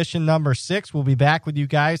Preview Edition number 6. We'll be back with you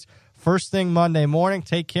guys first thing Monday morning.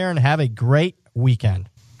 Take care and have a great weekend.